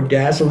or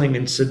dazzling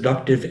and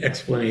seductive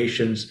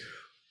explanations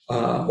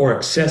or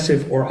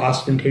excessive or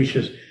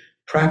ostentatious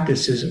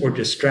practices or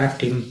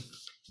distracting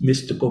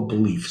mystical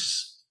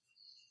beliefs.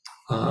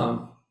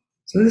 So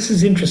this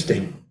is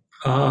interesting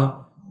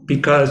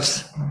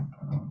because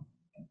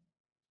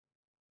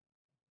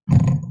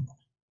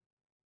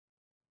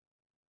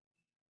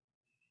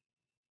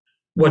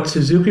what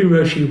Suzuki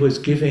Roshi was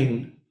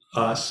giving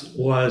us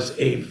was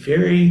a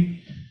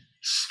very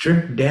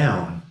stripped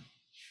down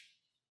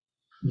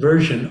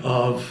version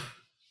of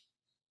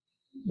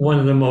one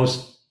of the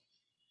most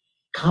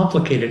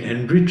complicated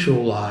and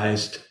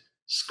ritualized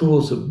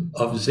schools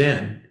of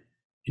Zen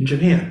in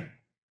Japan.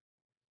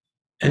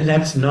 And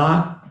that's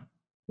not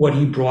what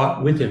he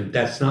brought with him.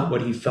 That's not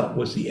what he felt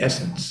was the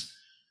essence.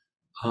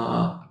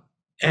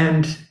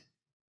 And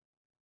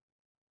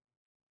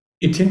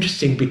it's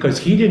interesting because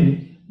he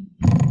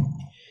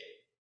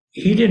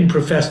didn't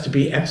profess to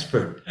be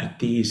expert at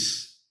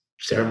these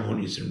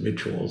ceremonies and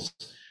rituals.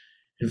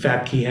 In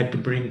fact, he had to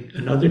bring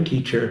another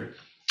teacher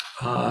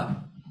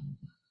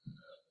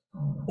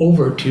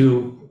over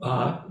to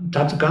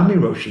Tatsugami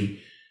Roshi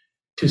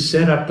to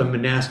set up the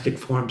monastic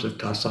forms of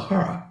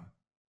Tassajara,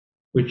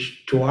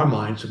 which to our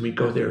minds, when we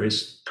go there,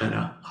 is kind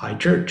of high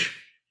church.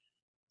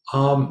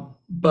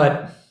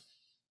 But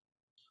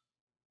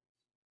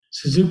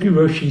Suzuki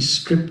Roshi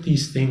stripped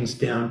these things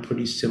down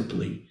pretty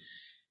simply.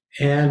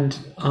 And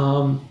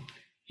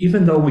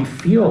even though we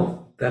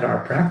feel that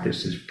our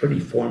practice is pretty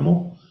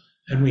formal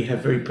and we have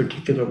very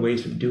particular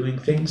ways of doing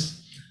things,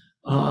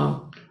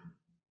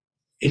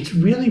 it's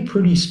really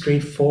pretty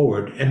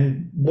straightforward.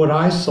 And what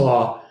I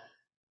saw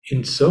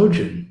in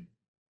Sojun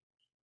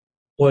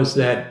was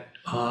that,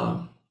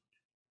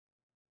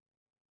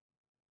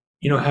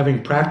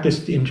 having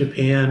practiced in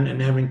Japan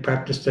and having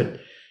practiced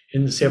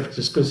in the San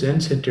Francisco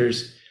Zen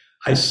centers,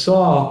 I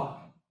saw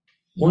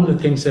one of the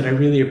things that I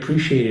really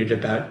appreciated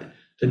about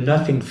the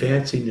nothing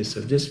fanciness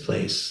of this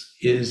place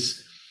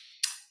is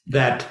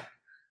that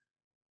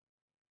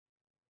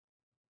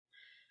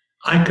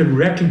I could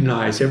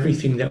recognize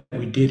everything that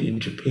we did in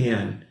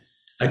Japan.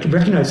 I could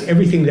recognize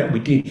everything that we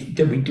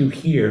do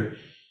here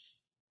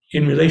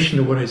in relation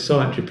to what I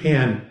saw in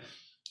Japan.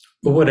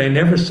 But what I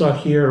never saw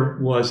here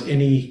was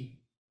anything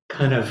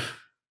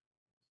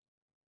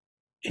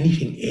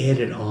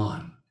added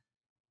on.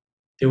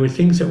 There were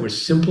things that were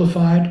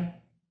simplified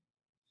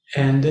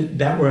and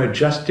that were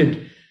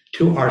adjusted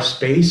to our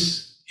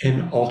space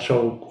and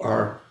also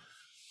our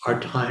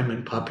time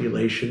and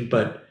population,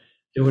 but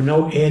there were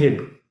no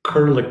added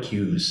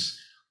curlicues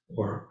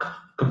or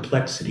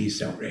complexities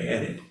that were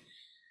added.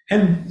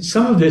 And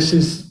some of this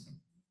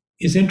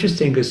is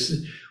interesting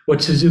because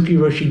what Suzuki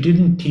Roshi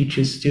didn't teach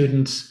his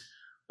students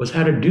was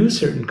how to do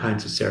certain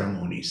kinds of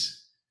ceremonies.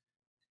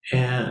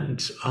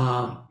 And,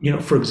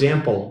 for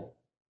example,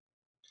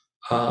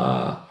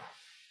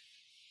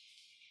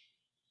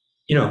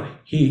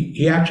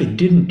 he actually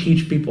didn't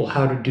teach people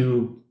how to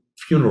do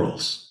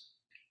funerals,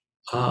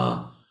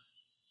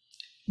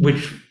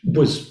 which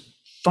was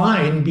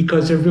fine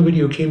because everybody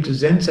who came to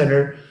Zen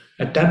Center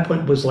at that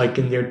point was like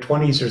in their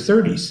 20s or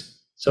 30s.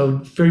 So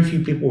very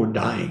few people were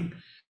dying.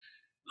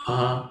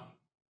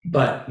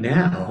 But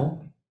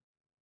now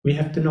we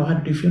have to know how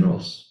to do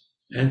funerals.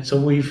 And so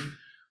we've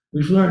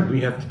learned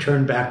we have to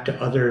turn back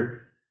to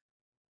other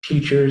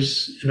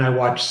teachers. And I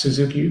watched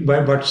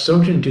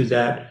Sojin do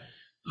that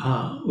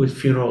with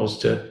funerals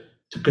to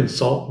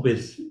consult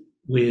with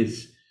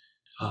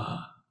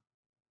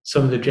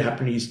some of the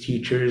Japanese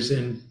teachers,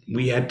 and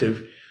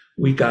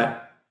we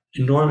got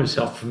enormous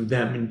help from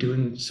them in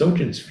doing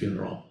Sojin's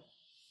funeral.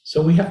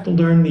 So we have to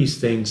learn these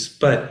things,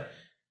 but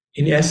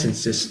in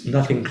essence,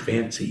 nothing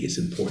fancy is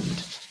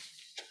important.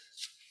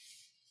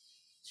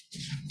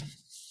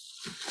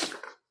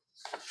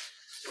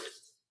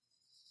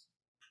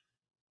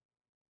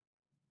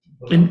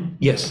 And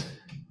yes.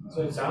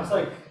 So it sounds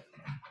like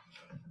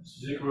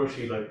Suzuki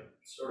Roshi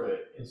sort of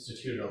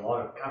instituted a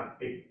lot of kind of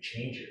big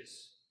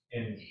changes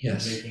in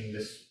making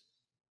this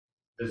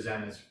the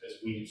Zen as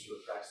we sort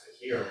of practice it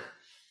here.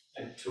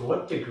 And to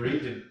what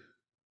degree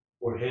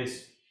were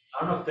his,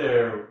 I don't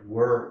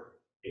know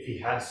if he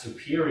had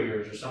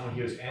superiors or someone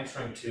he was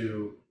answering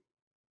to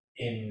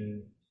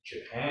in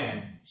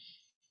Japan,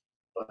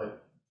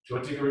 but to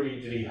what degree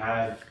did he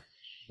have,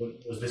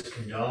 was this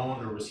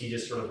condoned, or was he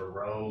just sort of a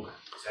rogue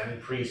Zen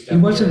priest? He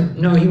wasn't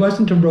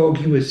a rogue.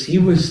 He was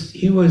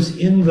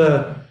in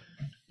the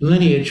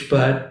lineage,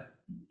 but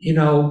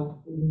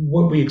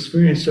what we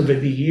experienced over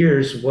the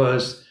years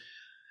was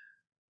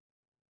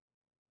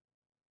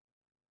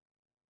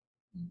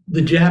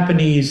the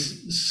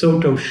Japanese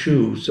Soto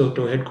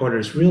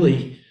headquarters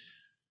really,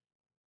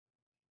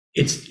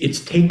 it's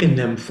taken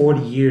them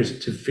 40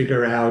 years to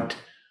figure out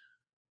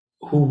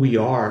who we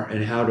are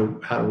and how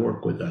to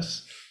work with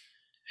us.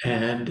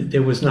 And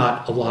there was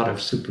not a lot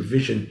of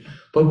supervision.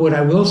 But what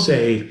I will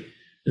say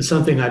is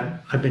something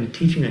I've been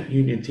teaching at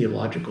Union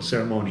Theological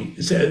Seminary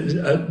in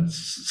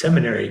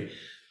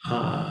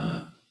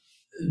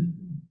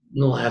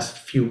the last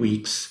few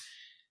weeks.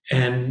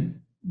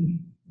 And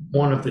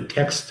one of the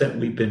texts that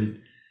we've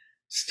been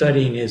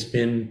studying has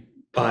been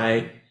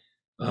by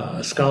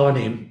a scholar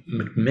named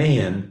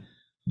McMahon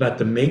about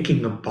the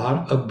making of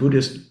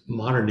Buddhist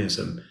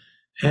modernism.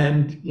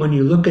 And when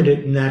you look at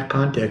it in that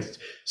context,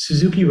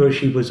 Suzuki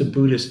Roshi was a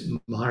Buddhist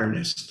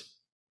modernist.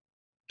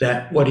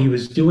 That what he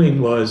was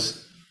doing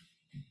was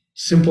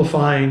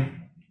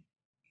simplifying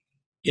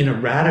in a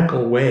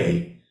radical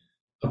way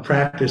a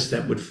practice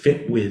that would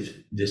fit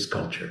with this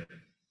culture.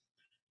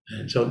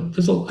 And so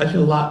there's a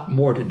lot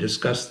more to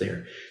discuss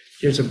there.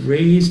 There's a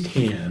raised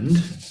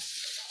hand.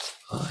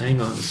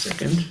 Hang on a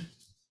second.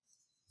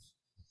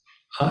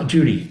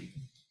 Judy.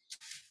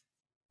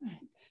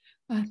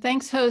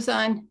 Thanks,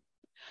 Hozan.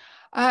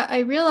 I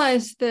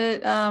realized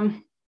that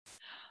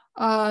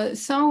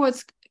some of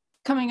what's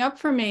coming up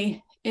for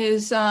me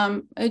is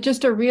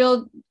just a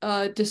real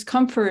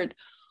discomfort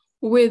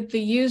with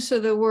the use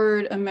of the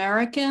word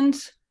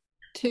Americans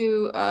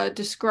to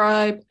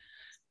describe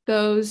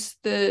those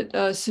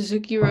that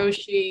Suzuki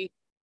Roshi,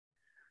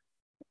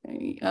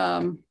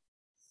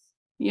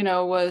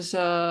 was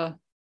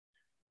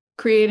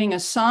creating a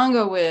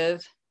Sangha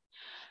with,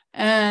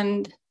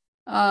 and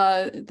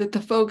that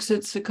the folks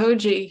at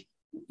Sokoji,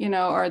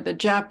 are the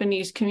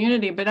Japanese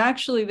community, but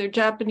actually they're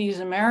Japanese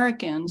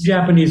Americans.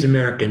 Japanese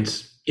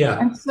Americans, yeah.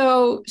 And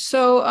so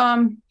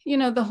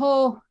the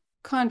whole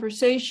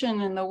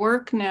conversation and the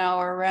work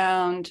now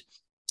around,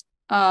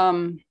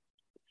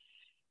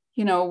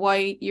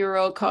 white,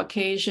 Euro,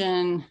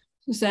 Caucasian,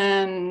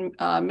 Zen,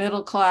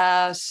 middle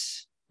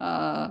class,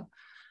 had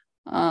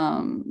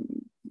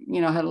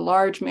a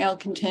large male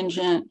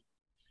contingent,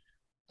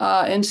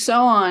 and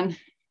so on,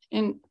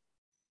 and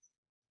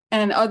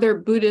other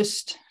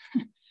Buddhist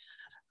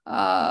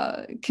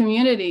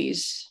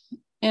communities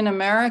in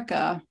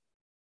America.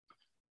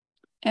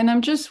 And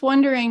I'm just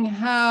wondering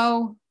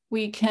how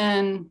we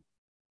can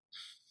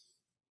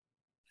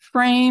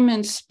frame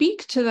and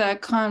speak to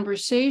that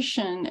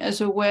conversation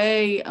as a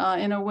way,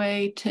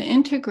 to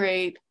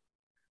integrate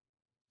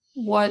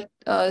what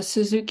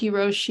Suzuki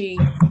Roshi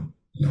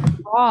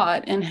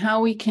brought, and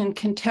how we can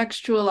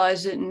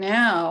contextualize it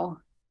now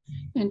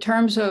in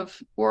terms of,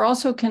 we're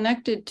also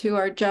connected to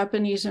our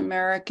Japanese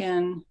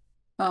American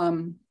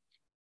and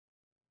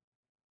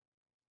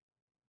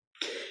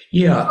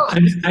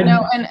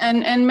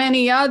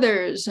many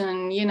others.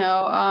 And,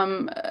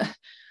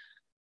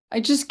 I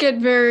just get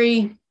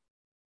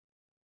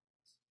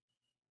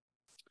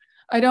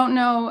I don't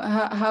know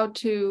how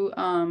to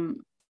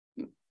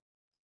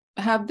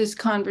have this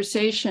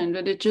conversation,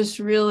 but it just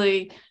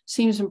really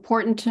seems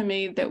important to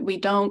me that we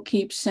don't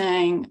keep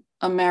saying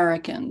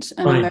Americans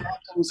and Right.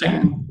 Americans.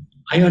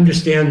 I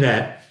understand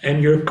that,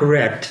 and you're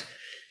correct.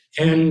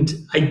 And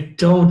I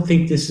don't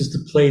think this is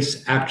the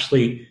place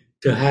actually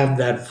to have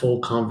that full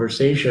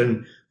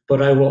conversation,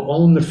 but I will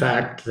own the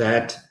fact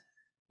that,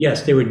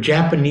 yes, there were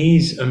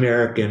Japanese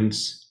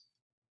Americans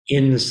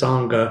in the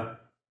Sangha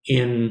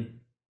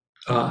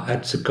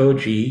at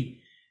Sokoji,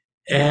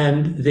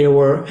 and there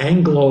were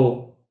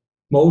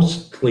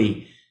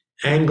mostly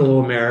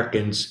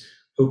Anglo-Americans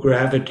who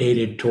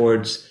gravitated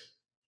towards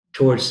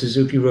towards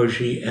Suzuki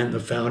Roshi and the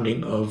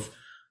founding of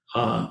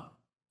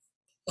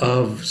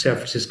San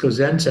Francisco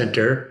Zen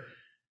Center.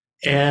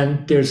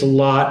 And there's a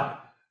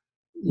lot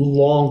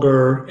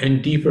longer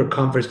and deeper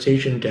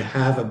conversation to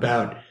have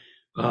about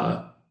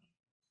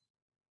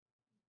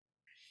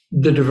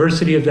the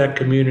diversity of that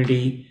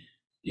community,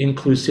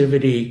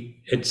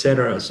 inclusivity,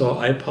 etc. So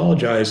I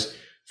apologize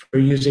for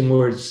using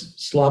words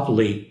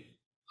sloppily,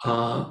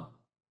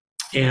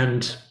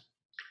 and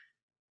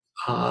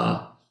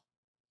I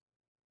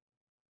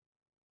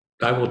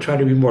will try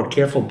to be more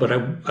careful. But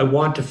I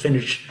want to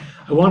finish.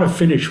 I want to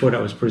finish what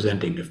I was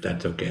presenting, if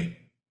that's okay.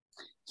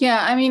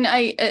 Yeah, I mean,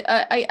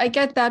 I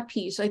get that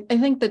piece. I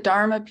think the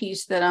Dharma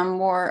piece that I'm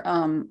more,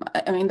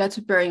 I mean, that's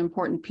a very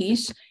important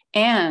piece.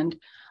 And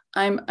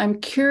I'm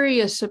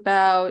curious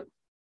about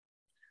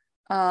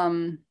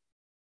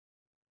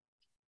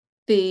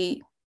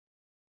the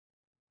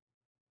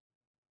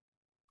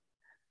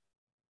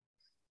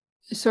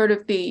sort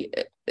of the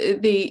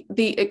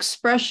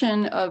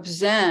expression of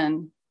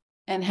Zen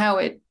and how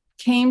it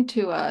came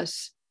to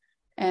us,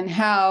 and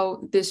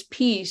how this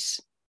piece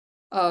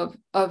of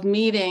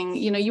meeting,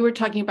 you were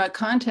talking about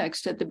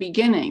context at the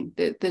beginning,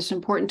 that it's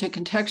important to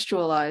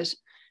contextualize.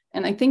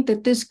 And I think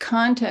that this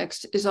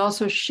context is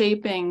also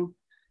shaping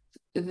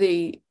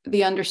the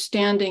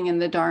understanding in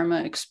the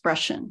Dharma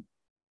expression.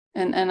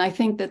 And I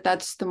think that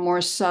that's the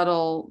more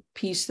subtle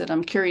piece that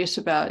I'm curious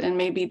about. And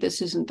maybe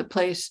this isn't the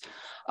place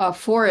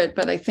for it,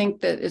 but I think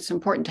that it's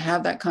important to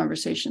have that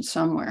conversation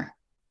somewhere.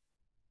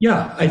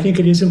 Yeah, I think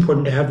it is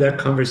important to have that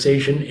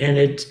conversation, and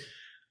it's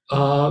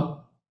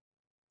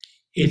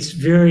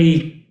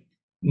very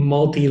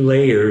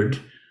multi-layered,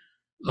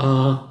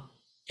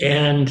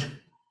 and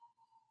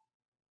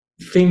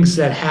things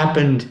that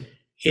happened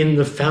in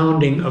the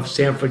founding of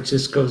San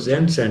Francisco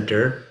Zen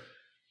Center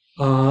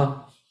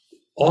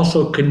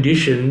also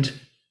conditioned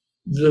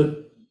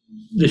the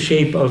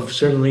shape of,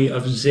 certainly,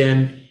 of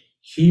Zen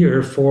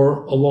here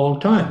for a long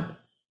time.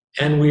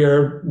 And we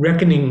are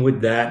reckoning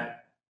with that.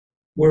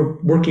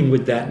 We're working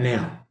with that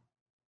now.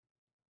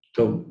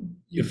 So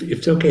if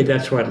it's okay,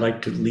 that's where I'd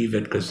like to leave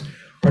it, because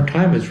our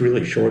time is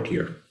really short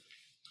here.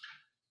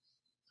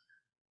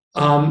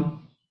 So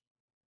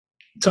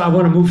I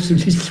want to move through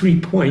these 3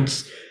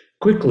 points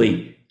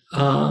quickly.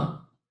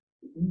 Along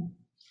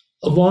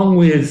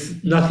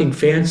with nothing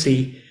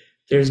fancy,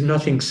 there's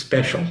nothing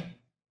special.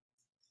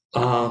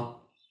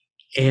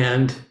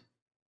 And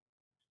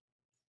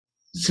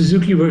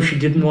Suzuki Roshi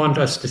didn't want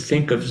us to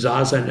think of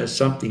Zazen as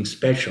something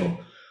special,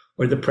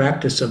 or the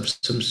practice of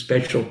some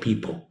special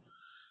people.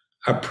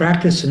 Our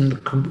practice on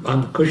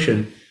the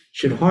cushion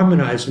should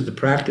harmonize with the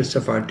practice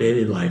of our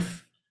daily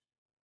life.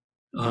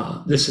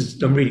 I'm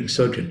reading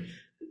Sojun.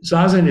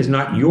 Zazen is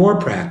not your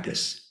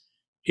practice.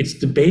 It's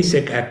the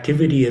basic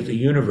activity of the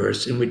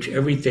universe in which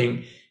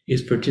everything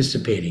is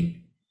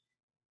participating.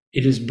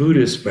 It is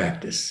Buddha's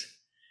practice.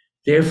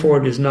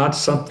 Therefore, it is not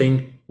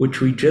something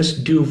which we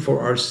just do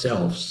for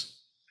ourselves.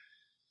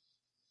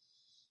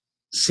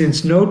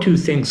 Since no two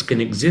things can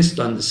exist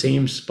on the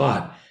same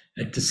spot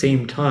at the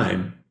same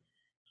time,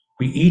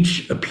 we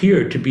each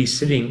appear to be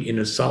sitting in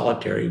a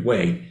solitary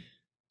way.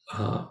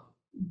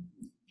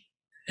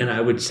 And I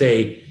would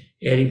say,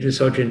 adding to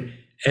Sojun,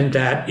 and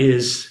that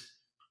is,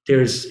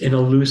 there's an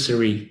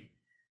illusory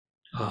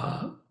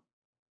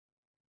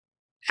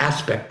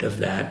aspect of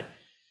that,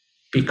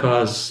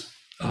 because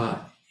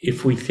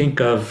if we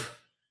think of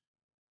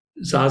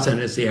Zazen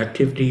as the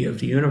activity of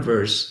the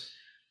universe,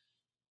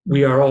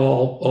 we are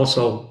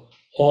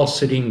all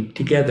sitting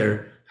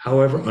together,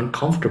 however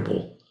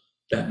uncomfortable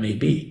that may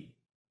be.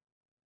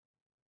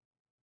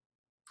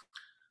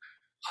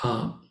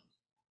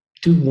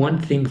 Do one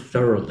thing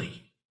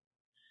thoroughly.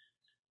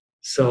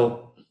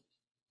 So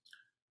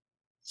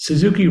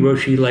Suzuki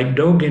Roshi, like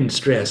Dogen,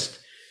 stressed,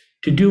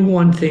 to do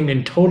one thing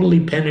and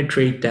totally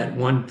penetrate that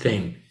one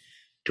thing,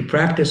 to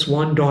practice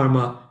one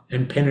Dharma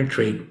and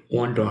penetrate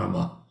one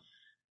Dharma.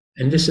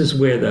 And this is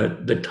where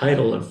the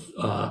title of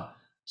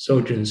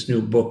Sojun's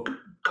new book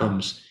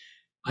comes.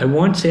 I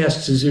once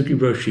asked Suzuki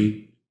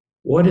Roshi,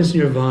 what is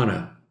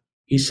nirvana?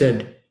 He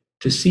said,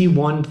 to see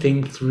one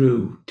thing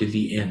through to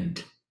the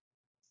end.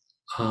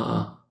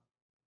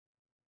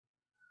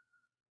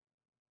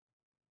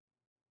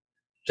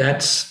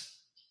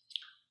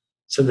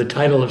 So the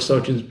title of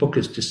Sojun's book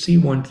is To See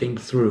One Thing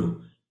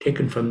Through,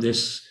 taken from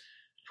this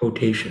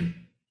quotation.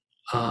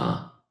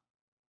 Sojun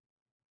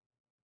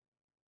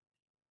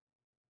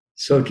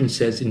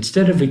says,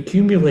 instead of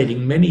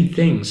accumulating many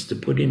things to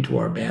put into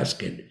our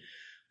basket,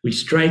 we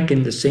strike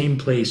in the same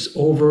place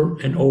over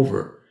and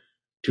over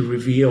to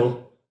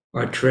reveal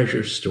our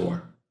treasure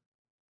store.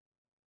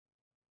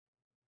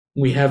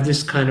 We have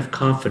this kind of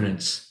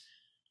confidence.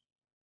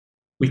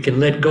 We can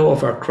let go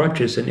of our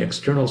crutches and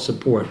external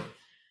support,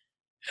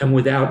 and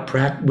without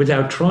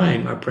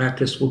trying, our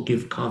practice will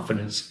give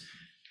confidence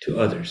to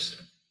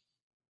others.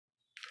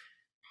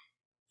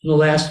 And the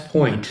last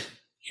point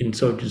in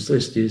Sojun's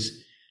list is,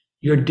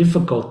 your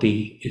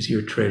difficulty is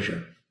your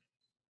treasure.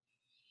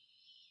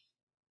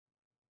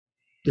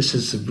 This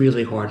is a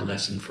really hard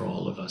lesson for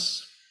all of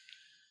us.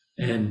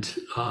 and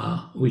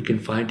we can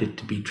find it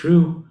to be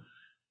true.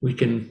 We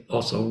can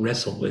also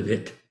wrestle with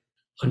it,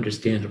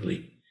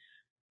 understandably.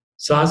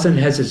 Zazen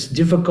has its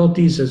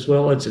difficulties as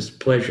well as its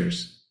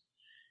pleasures,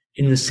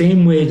 in the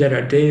same way that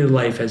our daily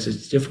life has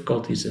its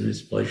difficulties and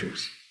its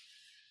pleasures.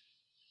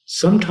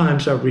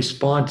 Sometimes our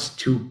response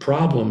to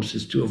problems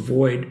is to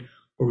avoid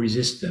or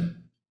resist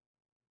them.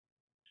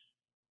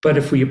 But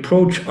if we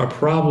approach our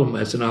problem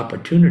as an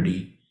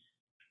opportunity,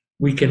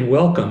 we can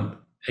welcome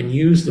and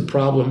use the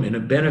problem in a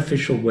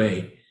beneficial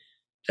way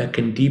that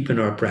can deepen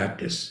our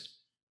practice,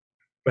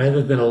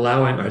 rather than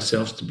allowing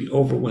ourselves to be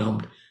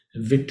overwhelmed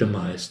and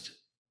victimized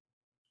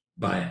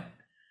by it.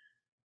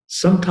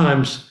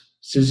 Sometimes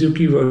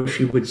Suzuki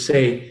Roshi would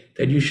say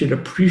that you should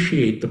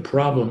appreciate the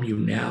problem you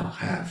now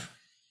have.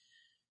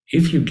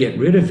 If you get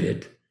rid of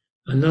it,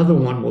 another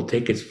one will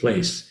take its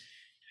place,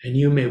 and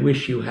you may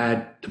wish you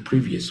had the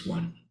previous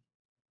one.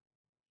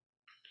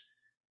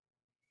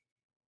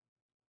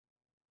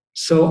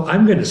 So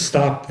I'm going to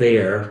stop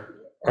there.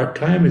 Our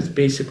time is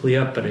basically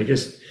up, but I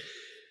just,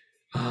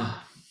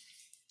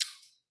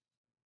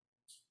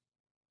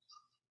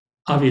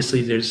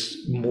 obviously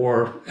there's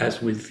more,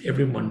 as with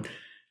everyone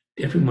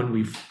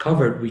we've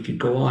covered, we could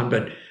go on,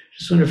 but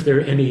just wonder if there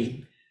are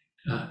any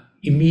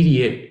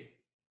immediate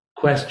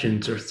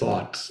questions or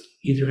thoughts,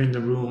 either in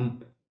the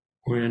room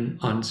or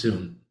on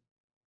Zoom.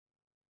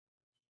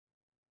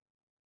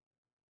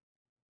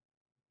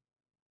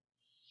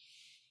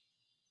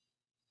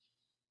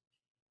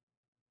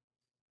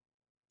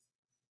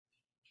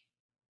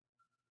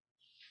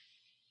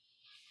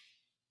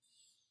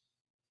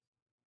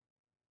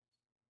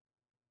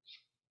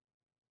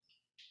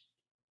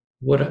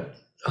 What,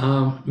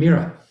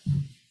 Mira?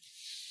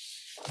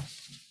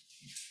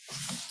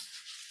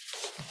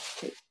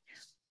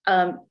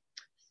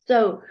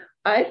 So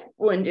I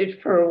wondered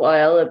for a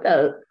while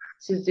about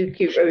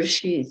Suzuki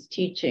Roshi's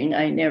teaching.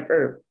 I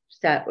never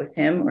sat with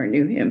him or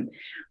knew him.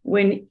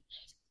 When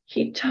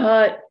he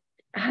taught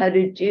how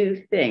to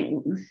do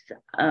things,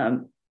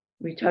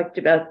 we talked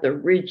about the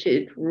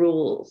rigid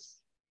rules,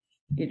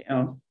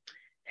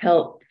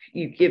 help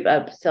you give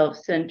up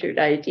self-centered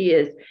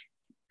ideas.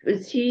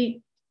 Was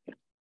he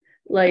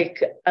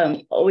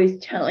always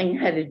telling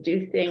how to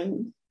do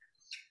things?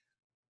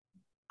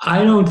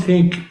 I don't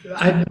think,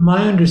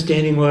 my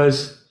understanding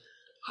was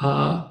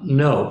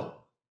no.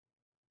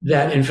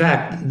 That in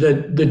fact,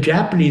 the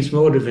Japanese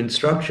mode of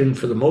instruction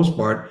for the most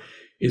part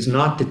is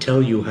not to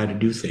tell you how to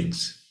do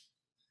things.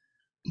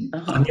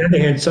 On the other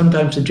hand,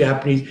 sometimes the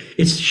Japanese,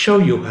 it's to show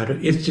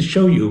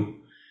you.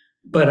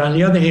 But on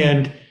the other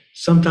hand,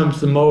 sometimes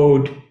the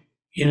mode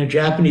in a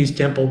Japanese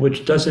temple,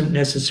 which doesn't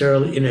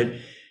necessarily,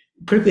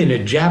 particularly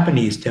in a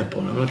Japanese temple,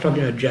 and I'm not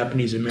talking about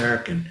Japanese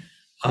American,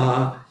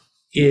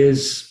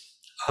 is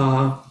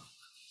the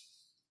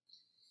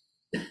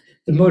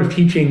mode of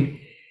teaching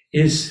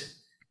is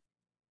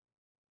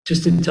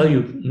just to tell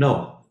you,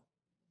 no,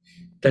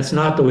 that's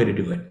not the way to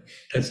do it.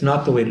 That's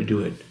not the way to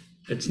do it.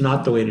 That's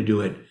not the way to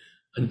do it,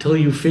 until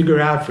you figure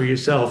out for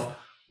yourself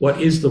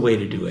what is the way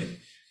to do it.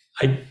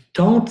 I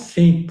don't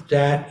think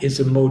that is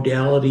a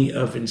modality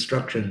of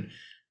instruction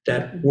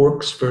that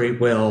works very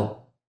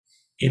well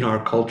in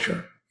our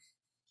culture.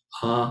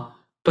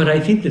 But I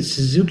think that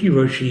Suzuki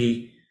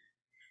Roshi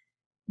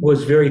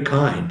was very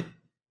kind.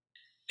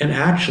 And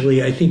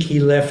actually, I think he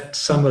left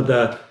some of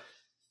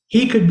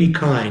he could be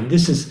kind.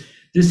 There's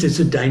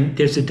a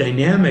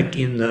dynamic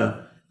in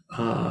the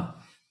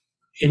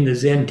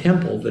Zen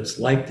temple that's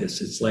like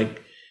this. It's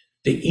like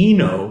the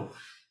Ino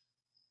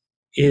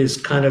is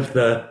kind of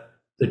the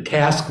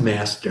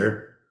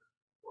taskmaster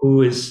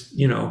who is,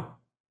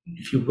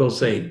 if you will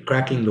say,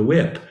 cracking the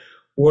whip,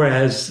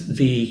 whereas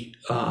the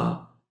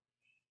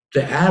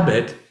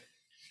abbot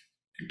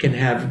can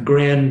have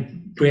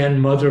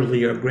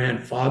grandmotherly or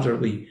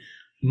grandfatherly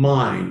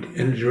mind,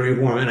 and it's very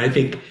warm. And I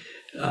think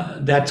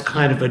that's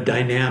kind of a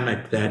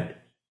dynamic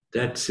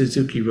that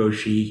Suzuki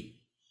Roshi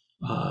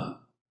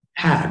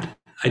had.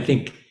 I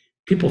think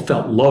people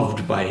felt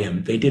loved by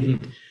him. They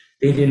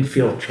didn't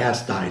feel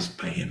chastised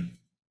by him.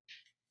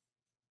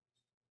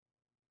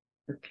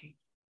 Okay.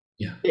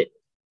 Yeah.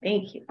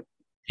 Thank you.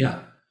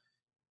 Yeah.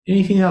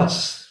 Anything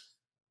else?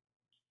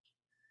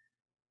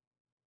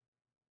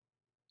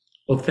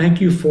 Well, thank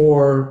you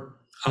for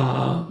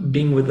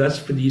being with us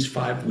for these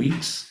 5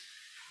 weeks.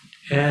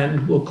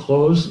 And we'll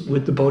close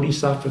with the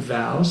Bodhisattva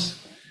vows.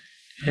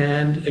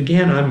 And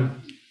again,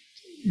 I'm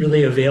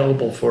really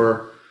available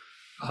for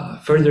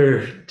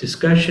further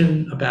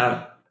discussion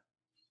about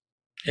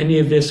any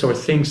of this or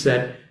things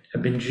that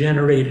have been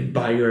generated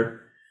by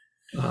your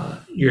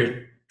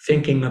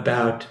thinking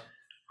about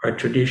our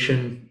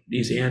tradition,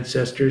 these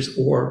ancestors,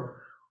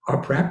 or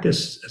our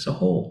practice as a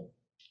whole,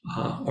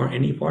 or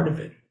any part of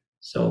it.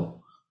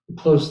 So we'll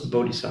close the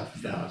Bodhisattva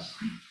vows.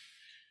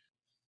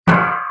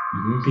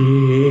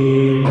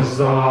 Beings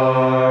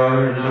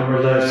are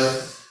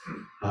numberless.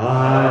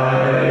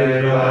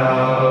 I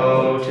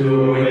vow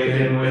to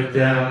awaken with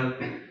them.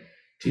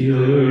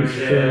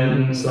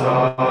 Delusions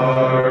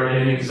are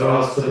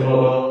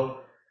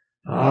inexhaustible.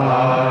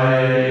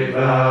 I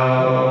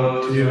vow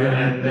to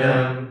end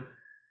them.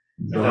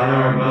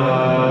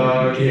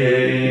 Dharma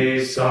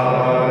gates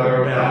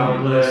are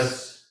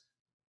boundless.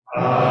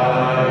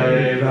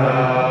 I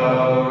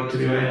vow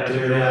to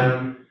enter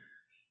them.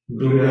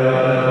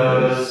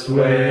 Buddha's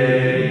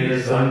way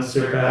is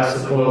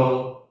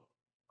unsurpassable.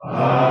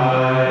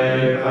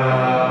 I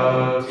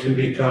vow to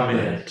become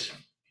it.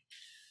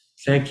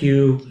 Thank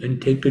you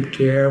and take good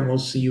care. We'll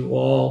see you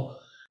all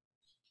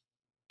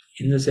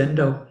in the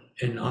Zendo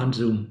and on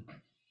Zoom.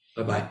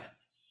 Bye-bye.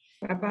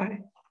 Bye-bye.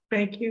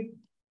 Thank you.